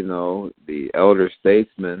Iguodala, the elder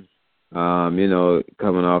statesman, coming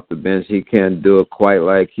off the bench. He can't do it quite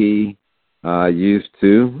like he used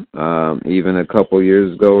to, even a couple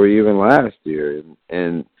years ago or even last year.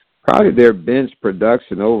 And probably their bench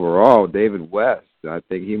production overall, David West, I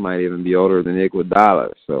think he might even be older than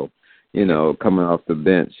Iguodala. So, coming off the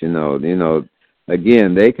bench,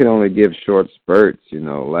 again, they can only give short spurts.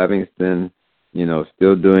 Livingston,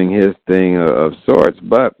 still doing his thing of sorts,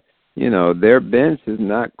 but their bench is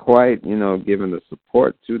not quite, giving the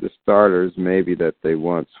support to the starters maybe that they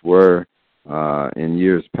once were in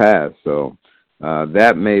years past. So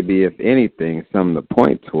that may be, if anything, something to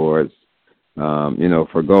point towards.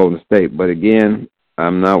 For Golden State. But again,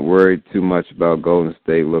 I'm not worried too much about Golden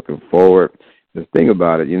State looking forward. Just think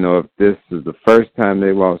about it, if this is the first time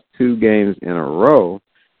they lost 2 games in a row,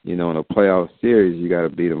 in a playoff series, you got to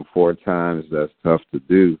beat them 4 times. That's tough to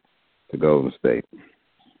do to Golden State.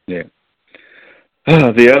 Yeah.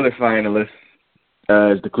 The other finalist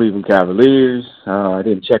is the Cleveland Cavaliers. I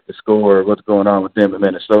didn't check the score, what's going on with them in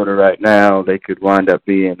Minnesota right now. They could wind up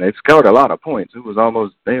they've scored a lot of points.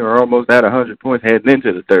 They were almost at 100 points heading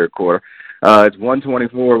into the third quarter. It's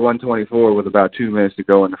 124 with about 2 minutes to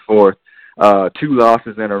go in the fourth. 2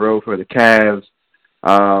 losses in a row for the Cavs.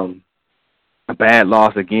 A bad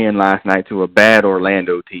loss again last night to a bad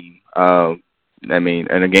Orlando team. In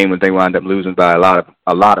a game that they wound up losing by a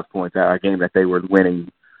lot of points. A game that they were winning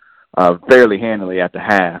fairly handily at the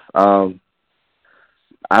half.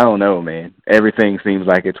 I don't know, man. Everything seems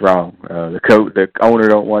like it's wrong. The owner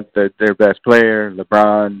don't want their best player.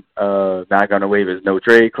 LeBron not going to waive his no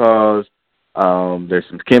trade clause. There's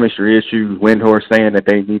some chemistry issues. Windhorst saying that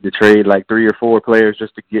they need to trade like 3 or 4 players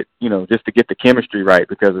just to get the chemistry right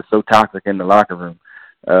because it's so toxic in the locker room.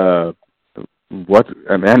 Not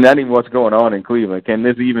even what's going on in Cleveland. Can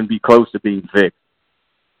this even be close to being fixed?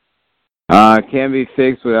 Can be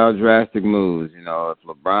fixed without drastic moves. You know, if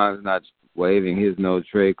LeBron's not waiving his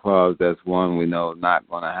no-trade clause, that's one we know not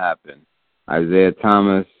going to happen. Isaiah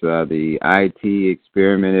Thomas, the IT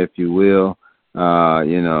experiment, if you will,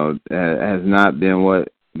 has not been what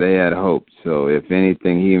they had hoped. So if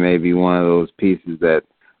anything, he may be one of those pieces that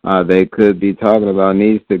they could be talking about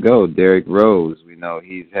needs to go. Derrick Rose, we know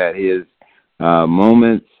he's had his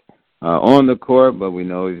moments on the court, but we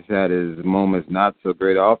know he's had his moments not so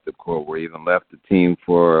great off the court, where he even left the team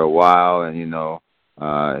for a while, and his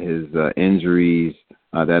injuries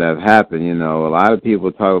that have happened. You know, a lot of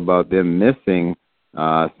people talk about them missing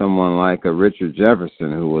someone like a Richard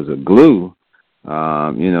Jefferson, who was a glue.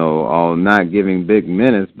 All not giving big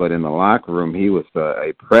minutes, but in the locker room, he was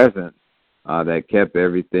a presence that kept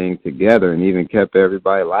everything together and even kept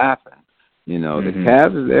everybody laughing. The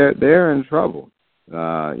Cavs, they're in trouble.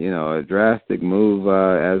 A drastic move,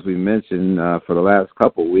 as we mentioned, for the last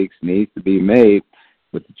couple of weeks needs to be made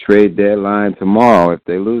with the trade deadline tomorrow. If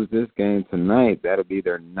they lose this game tonight, that'll be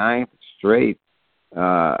their 9th straight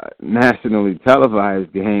nationally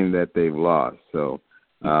televised game that they've lost. So,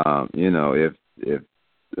 if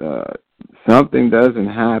something doesn't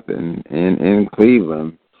happen in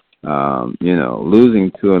Cleveland,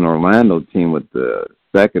 losing to an Orlando team with the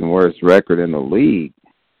second worst record in the league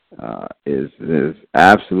is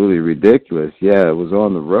absolutely ridiculous. Yeah, it was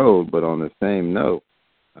on the road, but on the same note,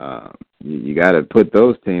 you got to put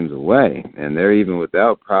those teams away, and they're even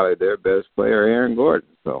without probably their best player, Aaron Gordon.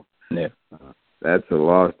 So that's a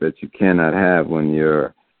loss that you cannot have when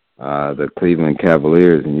you're the Cleveland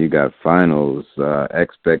Cavaliers and you got finals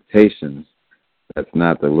expectations. That's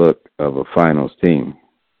not the look of a finals team.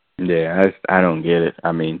 Yeah, I don't get it.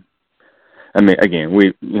 I mean, again,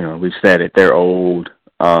 we've said it. They're old.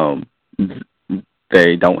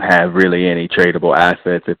 They don't have really any tradable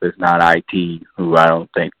assets if it's not IT, who I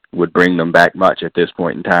don't think would bring them back much at this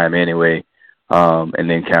point in time anyway. And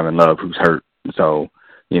then Kevin Love, who's hurt. So,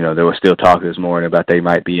 there was still talk this morning about they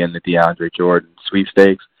might be in the DeAndre Jordan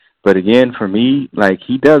sweepstakes. But again, for me,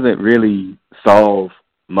 he doesn't really solve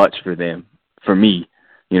much for them. For me,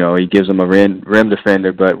 he gives them a rim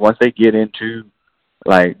defender, but once they get into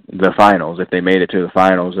the finals, if they made it to the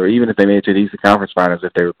finals, or even if they made it to the Eastern Conference Finals,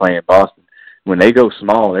 if they were playing Boston, when they go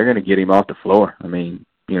small, they're going to get him off the floor. I mean,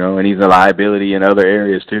 and he's a liability in other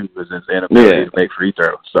areas too, because his inability to make free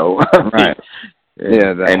throws. So right,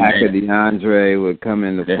 the hack of DeAndre would come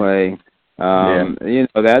into play.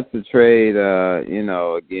 That's a trade.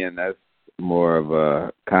 Again, that's more of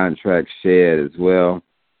a contract shed as well,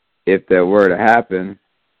 if that were to happen.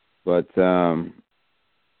 But still,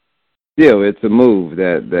 it's a move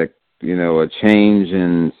that a change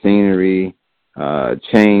in scenery, a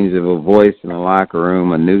change of a voice in the locker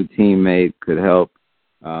room, a new teammate could help.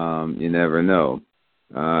 You never know.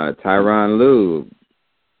 Tyronn Lue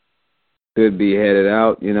could be headed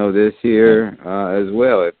out, this year as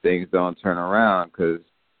well if things don't turn around, because,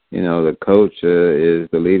 the coach is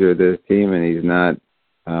the leader of this team, and he's not,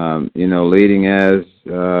 leading as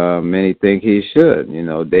many think he should.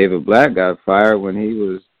 David Black got fired when he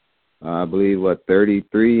was, I believe,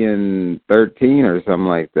 33-13 or something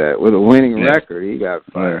like that, with a winning record. He got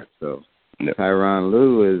fired. So Tyronn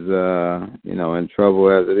Lue is, in trouble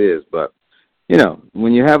as it is. But,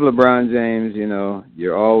 when you have LeBron James,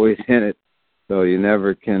 you're always in it. So you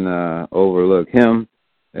never can overlook him,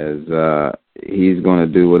 as he's going to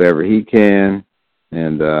do whatever he can.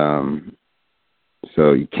 And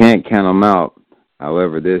so you can't count him out.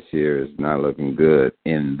 However, this year is not looking good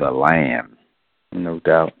in the land. No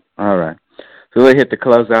doubt. All right. So we hit the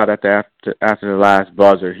closeout after the last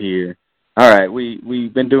buzzer here. All right,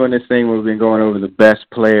 we've been doing this thing where we've been going over the best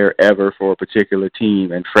player ever for a particular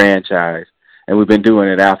team and franchise, and we've been doing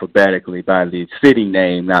it alphabetically by the city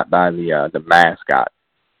name, not by the mascot.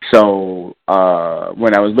 So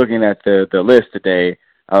when I was looking at the list today,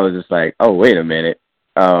 I was just like, oh, wait a minute.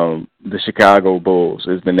 The Chicago Bulls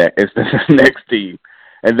is the next team.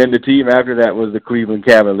 And then the team after that was the Cleveland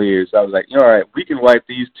Cavaliers. So I was like, all right, we can wipe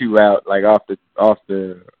these two out off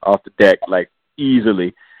the deck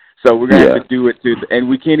easily. So we're gonna have to do it and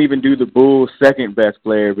we can't even do the Bulls' second best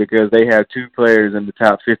player because they have two players in the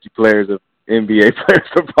top 50 players of NBA players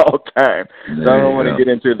of all time. So I don't want to get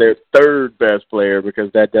into their third best player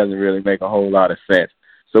because that doesn't really make a whole lot of sense.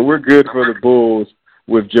 So we're good for the Bulls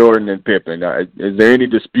with Jordan and Pippen. Is there any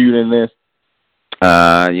dispute in this?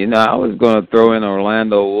 I was going to throw in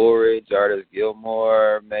Orlando Woolridge, Artis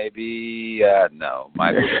Gilmore, maybe. No,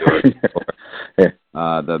 Michael Jordan.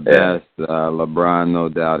 The best. LeBron, no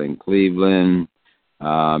doubt, in Cleveland.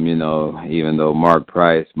 Even though Mark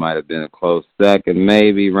Price might have been a close second,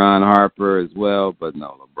 maybe Ron Harper as well, but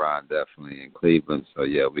no, LeBron definitely in Cleveland. So,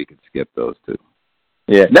 yeah, we could skip those two.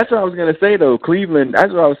 Yeah, that's what I was going to say, though. Cleveland,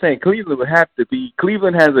 that's what I was saying. Cleveland would have to be –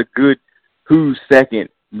 Cleveland has a good who's second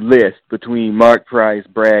list between Mark Price,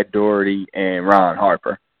 Brad Daugherty, and Ron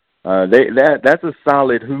Harper. That's a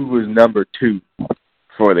solid who was number 2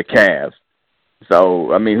 for the Cavs.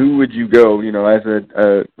 So, I mean, who would you go, as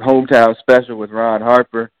a hometown special with Ron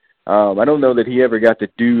Harper? I don't know that he ever got the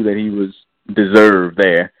due that he was deserved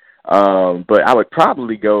there. But I would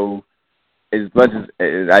probably go, as much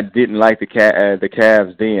as I didn't like the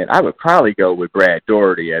Cavs then, I would probably go with Brad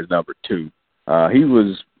Daugherty as number 2. He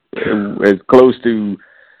was as close to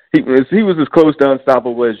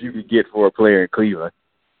unstoppable as you could get for a player in Cleveland.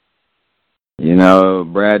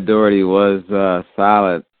 Brad Daugherty was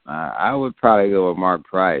solid. I would probably go with Mark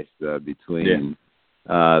Price between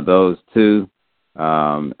those two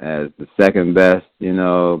as the second best,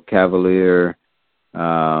 Cavalier.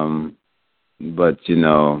 But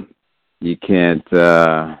you can't.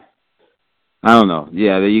 I don't know.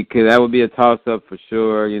 Yeah, that would be a toss-up for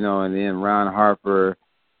sure. And then Ron Harper,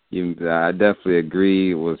 I definitely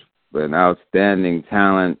agree, was an outstanding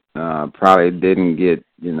talent. Probably didn't get,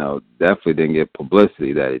 definitely didn't get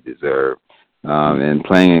publicity that he deserved. And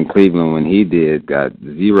playing in Cleveland when he did got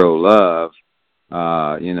zero love,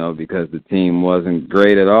 because the team wasn't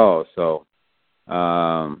great at all. So,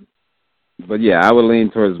 but yeah, I would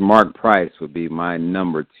lean towards Mark Price would be my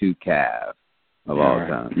number 2 Cav of all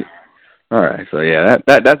time. All right, so yeah,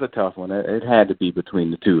 that's a tough one. It had to be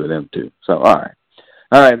between the two of them too. So all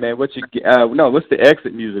right, man. What's the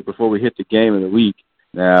exit music before we hit the game of the week?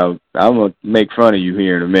 Now I'm gonna make fun of you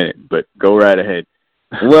here in a minute, but go right ahead.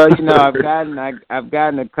 Well, I've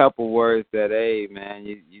gotten a couple words that, hey man,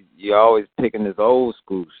 you always picking this old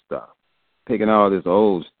school stuff, picking all this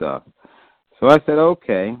old stuff. So I said,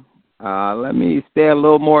 okay, let me stay a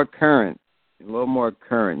little more current.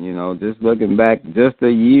 Just looking back just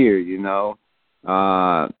a year,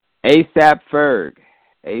 A$AP Ferg,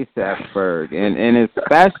 and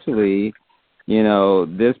especially,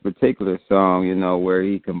 this particular song, where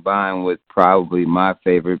he combined with probably my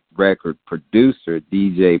favorite record producer,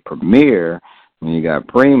 DJ Premier, when you got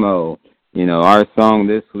Primo. Our song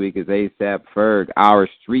this week is A$AP Ferg, Our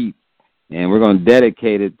Streets, and we're going to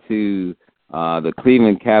dedicate it to the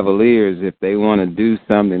Cleveland Cavaliers. If they want to do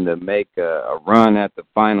something to make a run at the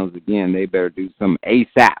finals again, they better do some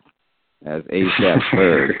ASAP, as A$AP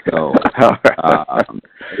Ferg. So,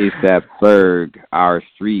 A$AP Ferg, Our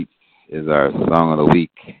Streets, is our song of the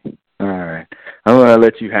week. All right. I'm going to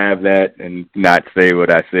let you have that and not say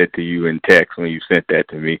what I said to you in text when you sent that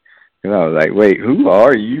to me. And I was like, wait, who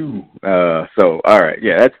are you? So, all right.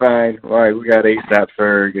 Yeah, that's fine. All right, we got A$AP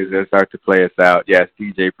Ferg as they start to play us out. Yes,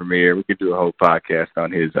 DJ Premier. We could do a whole podcast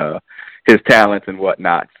on his talents and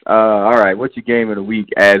whatnot. All right, what's your game of the week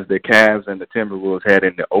as the Cavs and the Timberwolves head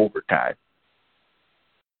into overtime?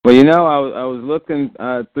 Well, I was looking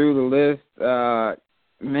through the list.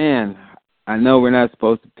 Man, I know we're not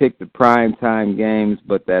supposed to pick the primetime games,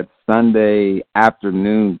 but that Sunday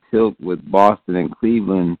afternoon tilt with Boston and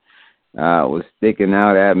Cleveland was sticking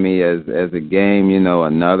out at me as a game,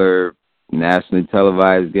 another nationally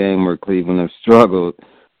televised game where Cleveland have struggled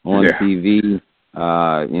on TV.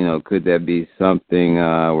 Could that be something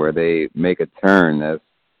where they make a turn as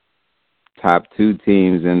top 2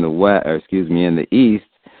 teams in the East?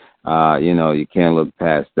 You can't look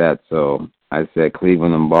past that. So I said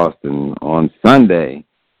Cleveland and Boston on Sunday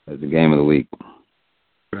as the game of the week.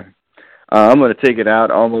 I'm going to take it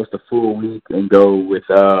out almost a full week and go with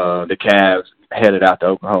the Cavs headed out to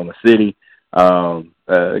Oklahoma City.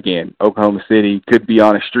 Again, Oklahoma City could be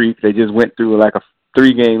on a streak. They just went through like a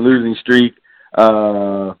 3-game losing streak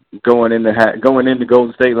going into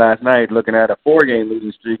Golden State last night, looking at a 4-game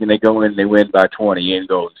losing streak, and they go in and they win by 20 in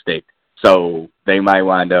Golden State. So they might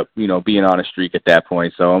wind up, being on a streak at that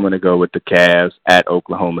point. So I'm going to go with the Cavs at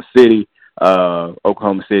Oklahoma City.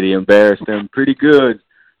 Oklahoma City embarrassed them pretty good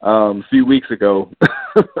a few weeks ago.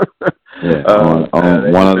 On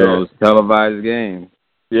one of those televised games.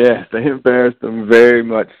 Yeah, they embarrassed them very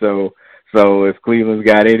much so. So if Cleveland's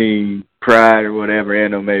got any pride or whatever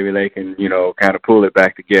in them, maybe they can, kind of pull it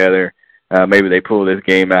back together. Maybe they pull this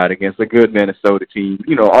game out against a good Minnesota team,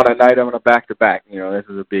 on a night on a back-to-back. This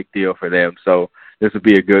is a big deal for them. So this would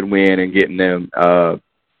be a good win and getting them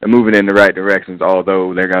moving in the right directions,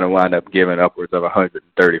 although they're going to wind up giving upwards of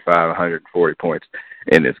 135, 140 points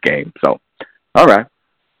in this game. So, all right.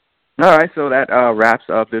 So that wraps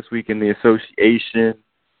up this week in the association.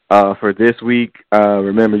 For this week,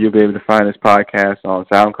 remember, you'll be able to find this podcast on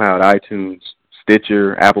SoundCloud, iTunes,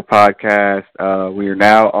 Stitcher, Apple Podcast. We are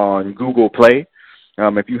now on Google Play.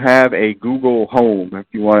 If you have a Google Home, if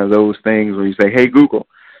you're one of those things where you say, "Hey Google,"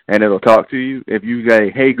 and it'll talk to you. If you say,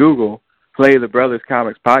 "Hey Google, play the Brothers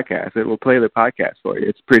Comics podcast," it will play the podcast for you.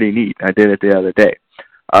 It's pretty neat. I did it the other day.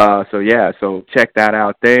 So check that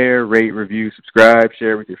out there. Rate, review, subscribe,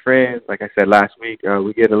 share with your friends. Like I said last week,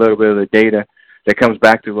 we get a little bit of the data that comes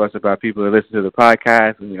back to us about people that listen to the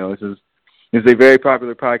podcast. And, this is a very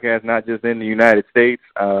popular podcast, not just in the United States,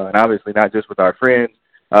 and obviously not just with our friends,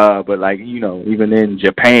 but even in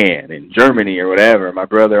Japan and Germany or whatever. My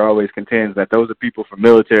brother always contends that those are people from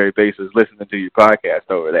military bases listening to your podcast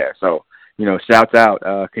over there. So, shouts out,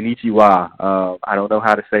 konnichiwa. I don't know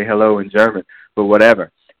how to say hello in German, but whatever.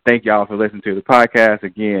 Thank y'all for listening to the podcast.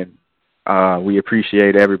 Again, we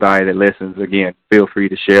appreciate everybody that listens. Again, feel free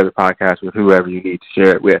to share the podcast with whoever you need to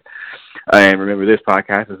share it with. And remember, this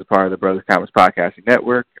podcast is a part of the Brothers Comics Podcasting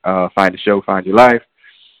Network. Find the show, find your life.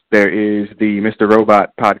 There is the Mr.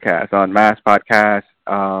 Robot podcast on Mass Podcast,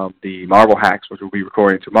 the Marvel Hacks, which we'll be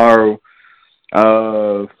recording tomorrow.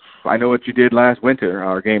 I Know What You Did Last Winter,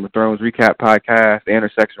 our Game of Thrones recap podcast, The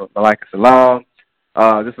Intersection with Malika Salam.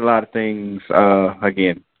 Just a lot of things,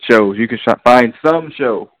 again, shows. You can find some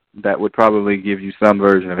show that would probably give you some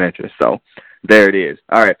version of interest. So there it is.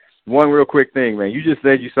 All right, one real quick thing, man. You just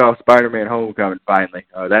said you saw Spider-Man Homecoming finally.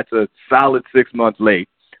 That's a solid 6 months late.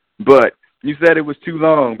 But you said it was too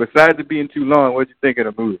long. Besides it being too long, what did you think of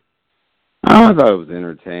the movie? I thought it was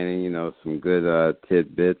entertaining, some good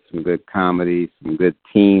tidbits, some good comedy, some good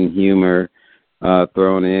teen humor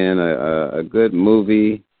thrown in, a good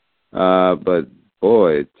movie. But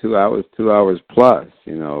boy, 2 hours plus,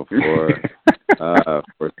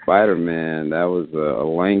 for Spider-Man. That was a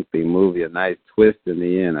lengthy movie, a nice twist in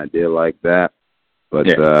the end. I did like that. But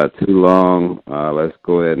too long. Let's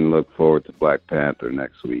go ahead and look forward to Black Panther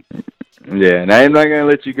next week. Yeah, and I'm not going to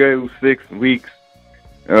let you go 6 weeks,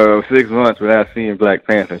 6 months without seeing Black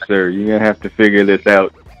Panther, sir. You're going to have to figure this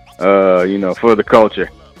out, for the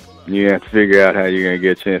culture. You have to figure out how you're going to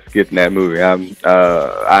get a chance to get in that movie.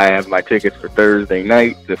 I have my tickets for Thursday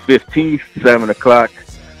night, the 15th, 7 o'clock.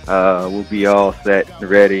 We'll be all set and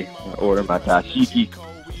ready. Order my dashiki.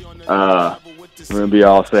 We're going to be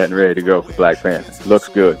all set and ready to go for Black Panther. Looks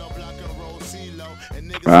good.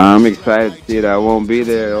 I'm excited to see it. I won't be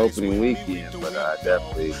there opening weekend, but I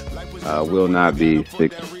definitely will not be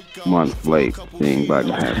 6 months late seeing Black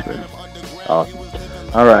Panther. Awesome.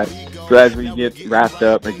 All right. So as we get wrapped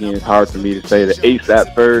up, again, it's hard for me to say that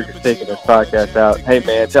ASAP Ferg is taking this podcast out. Hey,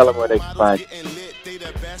 man, tell them where they can find you.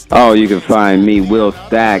 Oh, you can find me, Will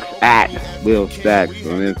Stacks, at Will Stacks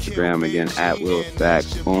on Instagram, again, at Will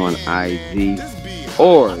Stacks on IG.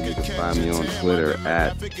 Or you can find me on Twitter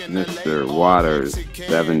at Mr.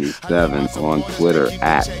 Waters77, on Twitter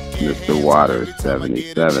at Mr.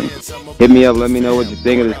 Waters77. Hit me up, let me know what you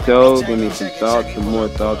think of the show. Give me some thoughts, some more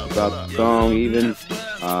thoughts about the song even.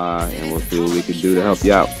 And we'll see what we can do to help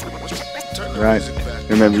you out. Right.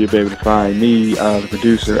 Remember, you'll be able to find me, the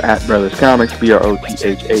producer, at Brothers Comics,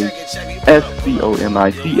 BROTHASCOMICS,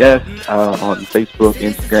 on Facebook,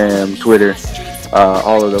 Instagram, Twitter.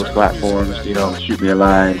 All of those platforms, shoot me a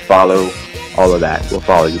line, follow, all of that. We'll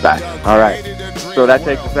follow you back. All right. So that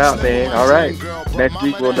takes us out, man. All right. Next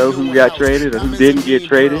week we'll know who got traded or who didn't get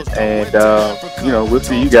traded. And, we'll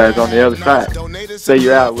see you guys on the other side. Say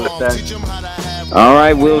you're out, Will Stacks. All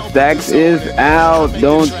right, Will Stacks is out.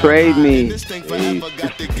 Don't trade me. Peace.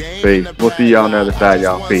 Peace. We'll see you on the other side,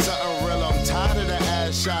 y'all. Peace.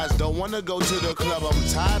 Don't wanna go to the club, I'm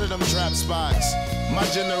tired of them trap spots. My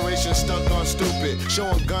generation stuck on stupid,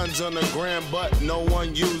 showing guns on the gram, but no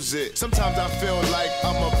one use it. Sometimes I feel like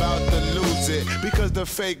I'm about to lose it, because the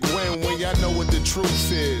fake win when y'all know what the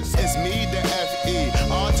truth is. It's me, the F-E,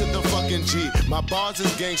 R to the fucking G. My bars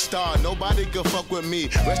is gangstar, nobody can fuck with me.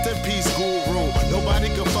 Rest in peace, Guru, nobody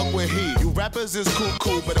can fuck with he. You rappers is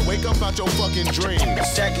cool, better wake up out your fucking dreams.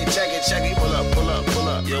 Check it, pull up.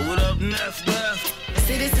 Yo, what up, Neff?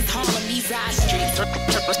 See, this is Harlem, these our streets.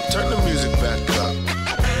 Turn the music back up.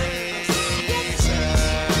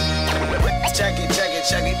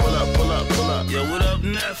 Check it, pull up. Yo, what up,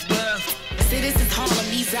 Neff? See, this is Harlem,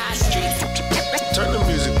 these our streets. Turn the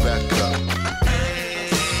music back up.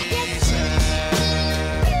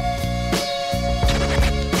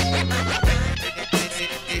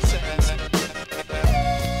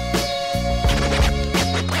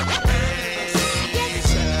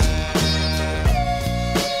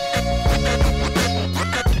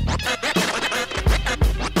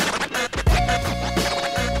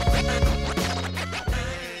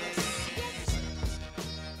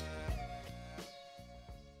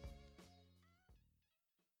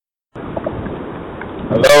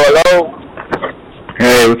 Hello.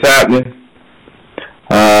 Hey, what's happening?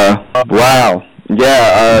 Wow.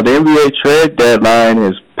 Yeah, the NBA trade deadline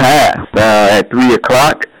is passed at 3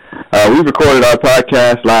 o'clock. We recorded our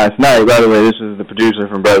podcast last night. By the way, this is the producer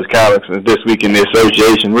from Brothers Comics This Week in the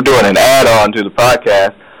Association. We're doing an add-on to the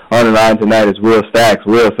podcast. On the line tonight is Will Stacks.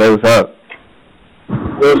 Will, say what's up.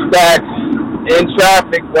 Will Stacks in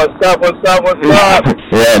traffic. What's up?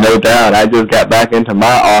 Yeah, no doubt. I just got back into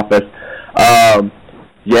my office.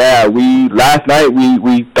 Last night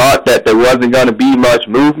we thought that there wasn't going to be much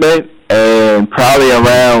movement, and probably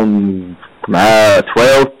around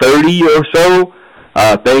 12:30 or so,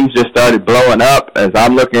 things just started blowing up. As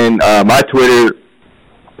I'm looking, my Twitter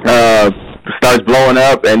starts blowing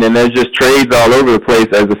up, and then there's just trades all over the place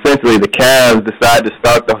as essentially the Cavs decide to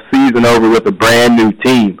start the season over with a brand new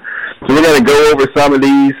team. So we're going to go over some of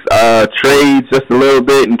these trades just a little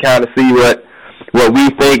bit and kind of see what we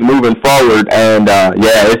think moving forward. And,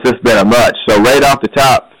 it's just been a much. So right off the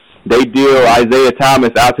top, they deal Isaiah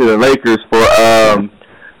Thomas out to the Lakers for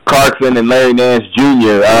Clarkson and Larry Nance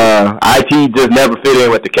Jr. IT just never fit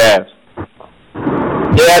in with the Cavs.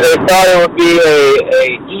 Yeah, they thought it would be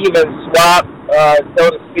a even swap, so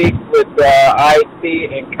to speak, with IT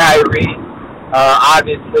and Kyrie.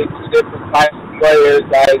 Obviously, two different types of players.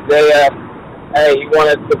 Isaiah, he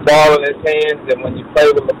wanted the ball in his hands, and when you play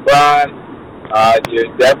with LeBron,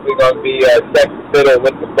 you're definitely going to be a second fiddle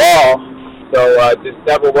with the ball. So just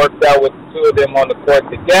never worked out with the two of them on the court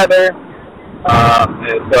together.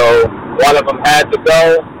 And so one of them had to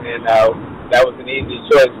go, and that was an easy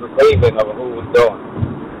choice for Cleveland of who was going.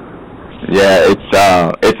 Yeah,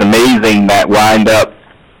 it's amazing that wind up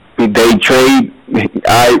they trade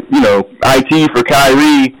IT for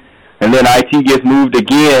Kyrie, and then IT gets moved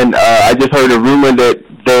again. I just heard a rumor that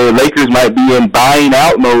the Lakers might be in buying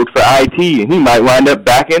out mode for IT, and he might wind up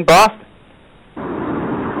back in Boston.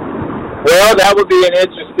 Well, that would be an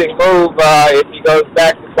interesting move. If he goes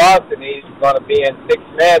back to Boston, he's going to be in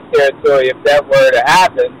six-man territory if that were to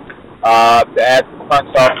happen, to add some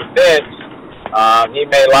punch off the bench. He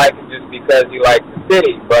may like it just because he likes the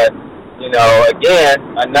city, but, again,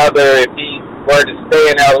 if he were to stay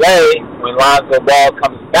in L.A. when Lonzo Ball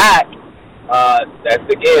comes back, that's,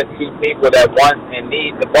 again, two people that want and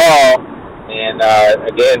need the ball, and,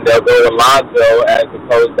 again, they'll go to Lonzo as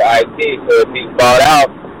opposed to IT, so if he's bought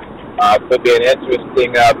out, could be an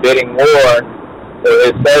interesting bidding war for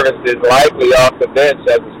his services, likely off the bench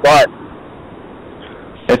as a spark.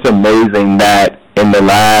 It's amazing that in the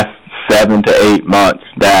last 7 to 8 months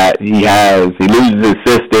that he loses his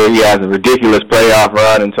sister. He has a ridiculous playoff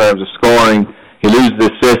run in terms of scoring. He loses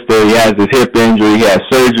his sister. He has his hip injury. He has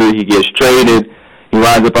surgery. He gets traded. He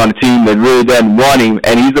winds up on a team that really doesn't want him,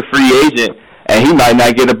 and he's a free agent, and he might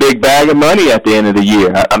not get a big bag of money at the end of the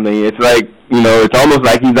year. I mean, it's like, it's almost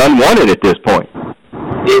like he's unwanted at this point.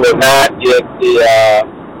 He will not get the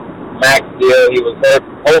max deal he was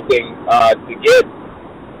hoping to get,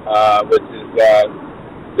 which is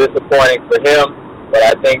disappointing for him. But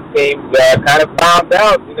I think teams kind of found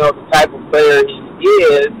out, the type of player he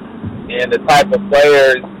is and the type of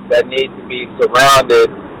players that needs to surround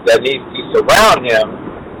him.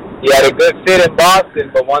 He had a good fit in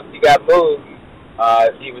Boston, but once he got moved,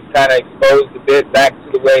 he was kind of exposed a bit back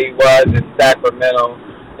to the way he was in Sacramento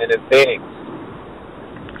and in Phoenix.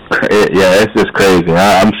 Yeah, it's just crazy.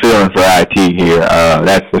 I'm feeling for IT here.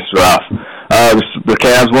 That's just rough. The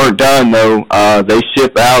Cavs weren't done, though. They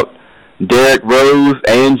ship out Derrick Rose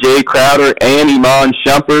and Jay Crowder and Iman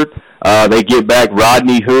Shumpert. They get back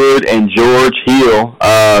Rodney Hood and George Hill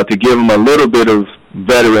to give them a little bit of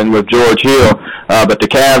veteran with George Hill. But the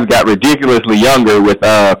Cavs got ridiculously younger with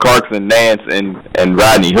Clarkson, Nance, and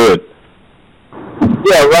Rodney Hood.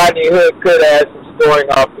 Yeah, Rodney Hood could add some scoring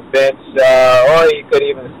off the bench, or he could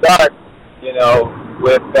even start,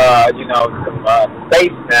 with, some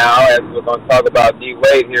space now, as we're going to talk about D.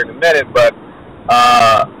 Wade here in a minute. But,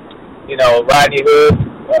 Rodney Hood,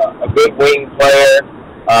 a good wing player.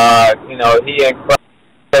 He and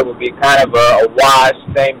Crowder would be kind of a wash,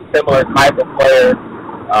 similar type of player.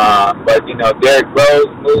 But Derrick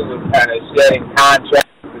Rose moves is kind of shedding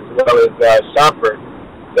contracts as well as Shumpert.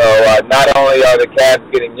 So not only are the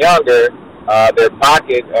Cavs getting younger, their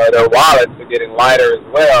wallets are getting lighter as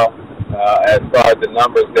well, as far as the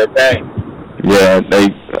numbers they're paying. Yeah, they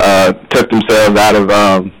took themselves out of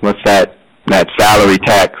that salary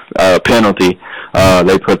tax penalty.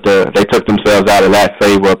 They took themselves out of that,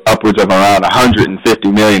 save upwards of around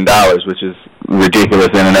 $150 million, which is ridiculous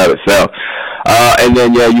in and of itself. And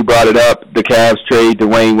then, you brought it up. The Cavs trade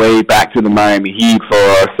Dwayne Wade back to the Miami Heat for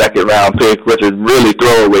a second-round pick, which is really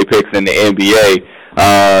throwaway picks in the NBA.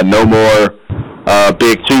 No more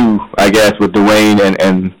big two, I guess, with Dwayne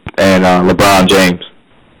and LeBron James.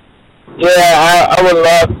 Yeah, I would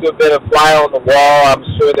love to have been a fly on the wall. I'm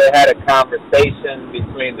sure they had a conversation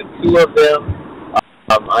between the two of them.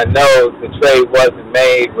 I know the trade wasn't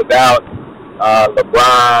made without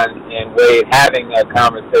LeBron and Wade having a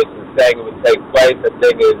conversation saying it would take place. I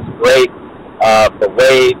think it's great for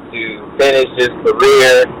Wade to finish his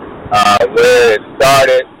career where it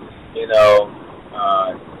started, and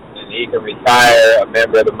he can retire a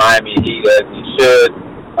member of the Miami Heat as he should.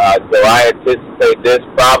 So I anticipate this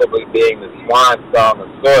probably being the swan song of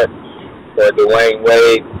sorts for Dwayne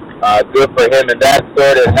Wade. Good for him in that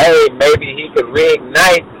sort of, hey, maybe he could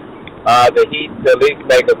reignite the Heat to at least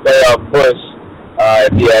make a playoff push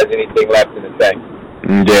if he has anything left in the tank.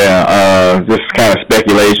 Yeah, just kind of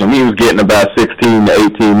speculation. He was getting about 16 to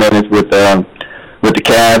 18 minutes with the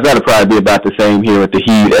Cavs. That'll probably be about the same here with the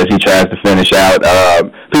Heat as he tries to finish out.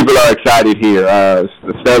 People are excited here.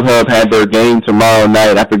 The StubHub had their game tomorrow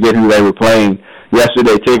night. I forget who they were playing.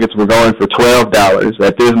 Yesterday, tickets were going for $12.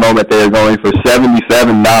 At this moment, they are going for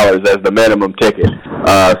 $77 as the minimum ticket.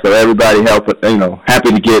 So everybody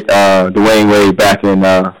happy to get Dwayne Wade back in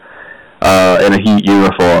a Heat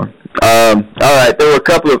uniform. All right, there were a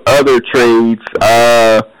couple of other trades.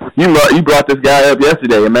 You brought this guy up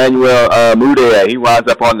yesterday, Emmanuel Mudiay. He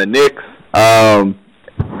winds up on the Knicks in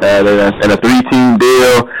a 3-team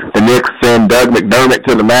deal. The Knicks send Doug McDermott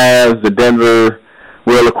to the Mavs. The Denver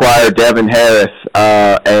will acquire Devin Harris,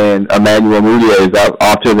 and Emmanuel Mudiay is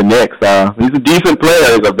off to the Knicks. He's a decent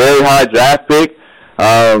player. He's a very high draft pick.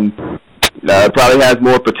 Probably has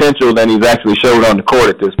more potential than he's actually showed on the court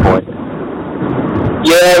at this point.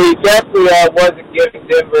 Yeah, he definitely wasn't giving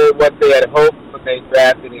Denver what they had hoped when they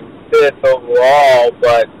drafted him 5th overall,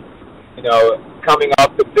 but, coming off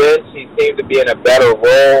the bench, he seemed to be in a better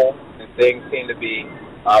role, and things seem to be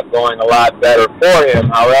going a lot better for him.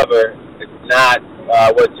 However, it's not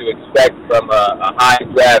what you expect from a high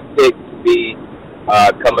draft pick to be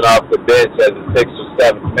coming off the bench as a 6th or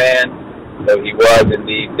 7th man, so he was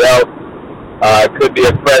indeed dealt. Could be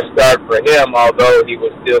a fresh start for him, although he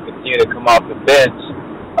will still continue to come off the bench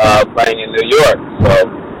playing in New York. So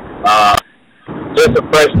just a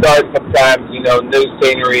fresh start sometimes, new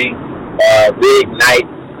scenery, reignite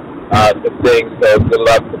some things. So good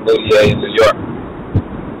luck to Mudiay in New York.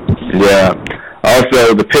 Yeah.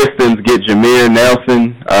 Also, the Pistons get Jameer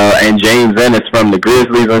Nelson and James Ennis from the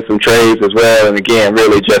Grizzlies on some trades as well. And again,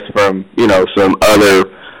 really just from, some other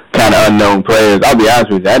kind of unknown players. I'll be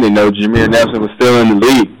honest with you, I didn't know Jameer Nelson was still in the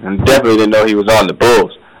league, and definitely didn't know he was on the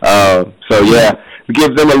Bulls. So yeah, it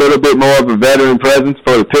gives them a little bit more of a veteran presence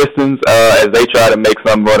for the Pistons as they try to make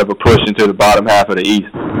somewhat of a push into the bottom half of the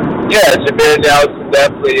East. Yeah, Jameer Nelson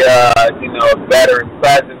definitely, a veteran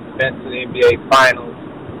presence, been to the NBA Finals,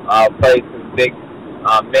 played some big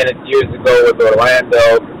minutes years ago with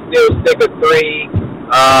Orlando, still stick a 3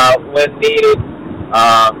 when needed.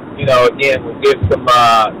 Again, we'll give some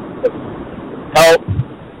help,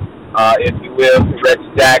 if you will, to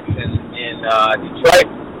Reggie Jackson in Detroit.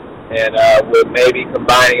 And we're maybe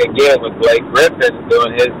combining again with Blake Griffin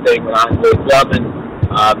doing his thing with Andre Drummond.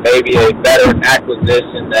 Maybe a better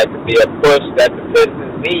acquisition that could be a push that the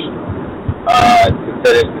Pistons need to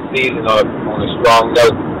finish the season on a strong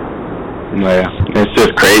note. Yeah, it's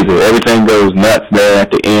just crazy. Everything goes nuts there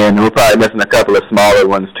at the end. We're probably missing a couple of smaller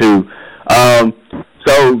ones, too.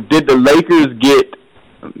 So did the Lakers get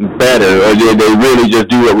better, or did they really just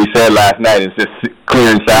do what we said last night? It's just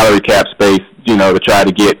clearing salary cap space, to try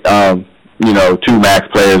to get, 2 max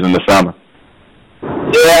players in the summer?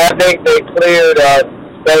 Yeah, I think they cleared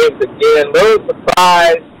space again. A little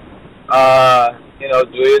surprised,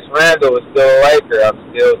 Julius Randle is still a Laker. I'm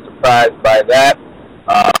still surprised by that.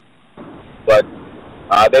 But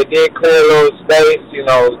they did clear a little space.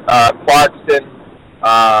 Clarkson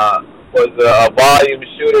was a volume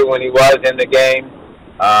shooter when he was in the game.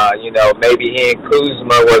 Maybe he and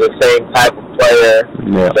Kuzma were the same type of player.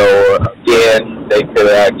 Yeah. So, again, they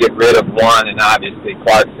could get rid of one, and obviously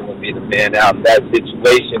Clarkson would be the man out in that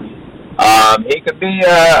situation. He could be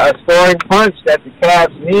a scoring punch that the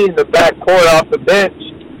Cavs need in the backcourt off the bench.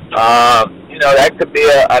 That could be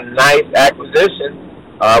a nice acquisition.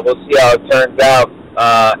 We'll see how it turns out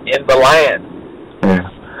in the land. Yeah.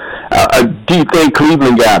 Do you think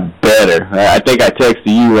Cleveland got better? I think I texted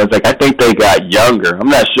you. I was like, I think they got younger. I'm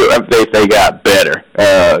not sure if they got better.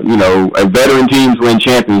 Veteran teams win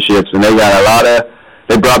championships, and they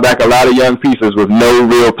brought back a lot of young pieces with no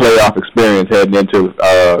real playoff experience heading into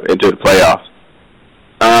the playoffs.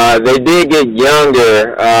 They did get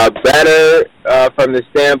younger, better from the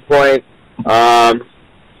standpoint.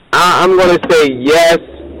 I'm going to say yes,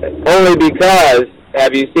 only because,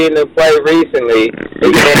 have you seen them play recently?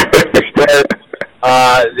 It's better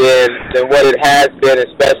than what it has been,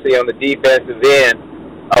 especially on the defensive end.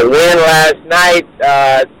 A win last night,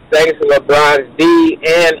 thanks to LeBron's D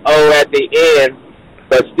and O at the end,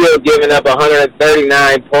 but still giving up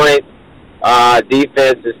 139 points.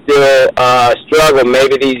 Defense is still struggle.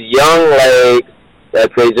 Maybe these young legs that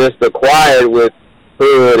they just acquired with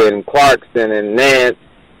Hood and Clarkson and Nance,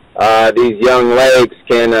 these young legs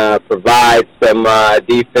can provide some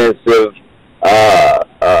defensive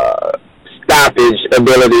stoppage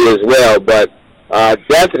ability as well. But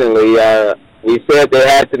definitely, we said they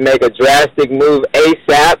had to make a drastic move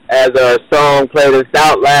ASAP, as our song played us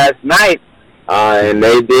out last night. And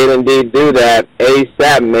they did indeed do that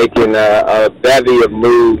ASAP, making a bevy of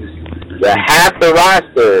moves. Half the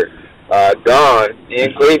roster gone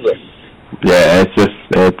in Cleveland. Yeah,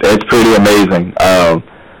 it's pretty amazing.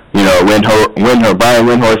 When Brian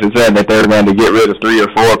Windhorst had said that they were going to get rid of 3 or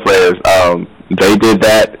 4 players, they did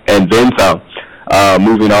that and then some.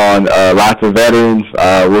 Moving on, lots of veterans.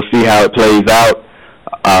 We'll see how it plays out.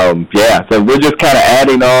 So we're just kind of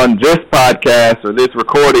adding on this podcast or this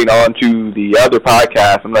recording onto the other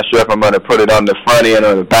podcast. I'm not sure if I'm going to put it on the front end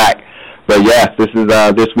or the back. But yes, this is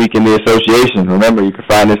This Week in the Association. Remember, you can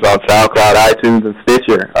find this on SoundCloud, iTunes, and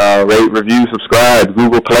Stitcher. Rate, review, subscribe,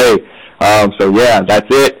 Google Play. That's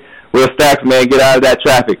it. Will Stacks, man, get out of that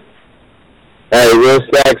traffic. Hey, Will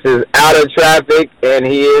Stacks is out of traffic, and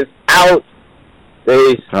he is out.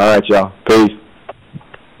 Peace. All right, y'all. Peace.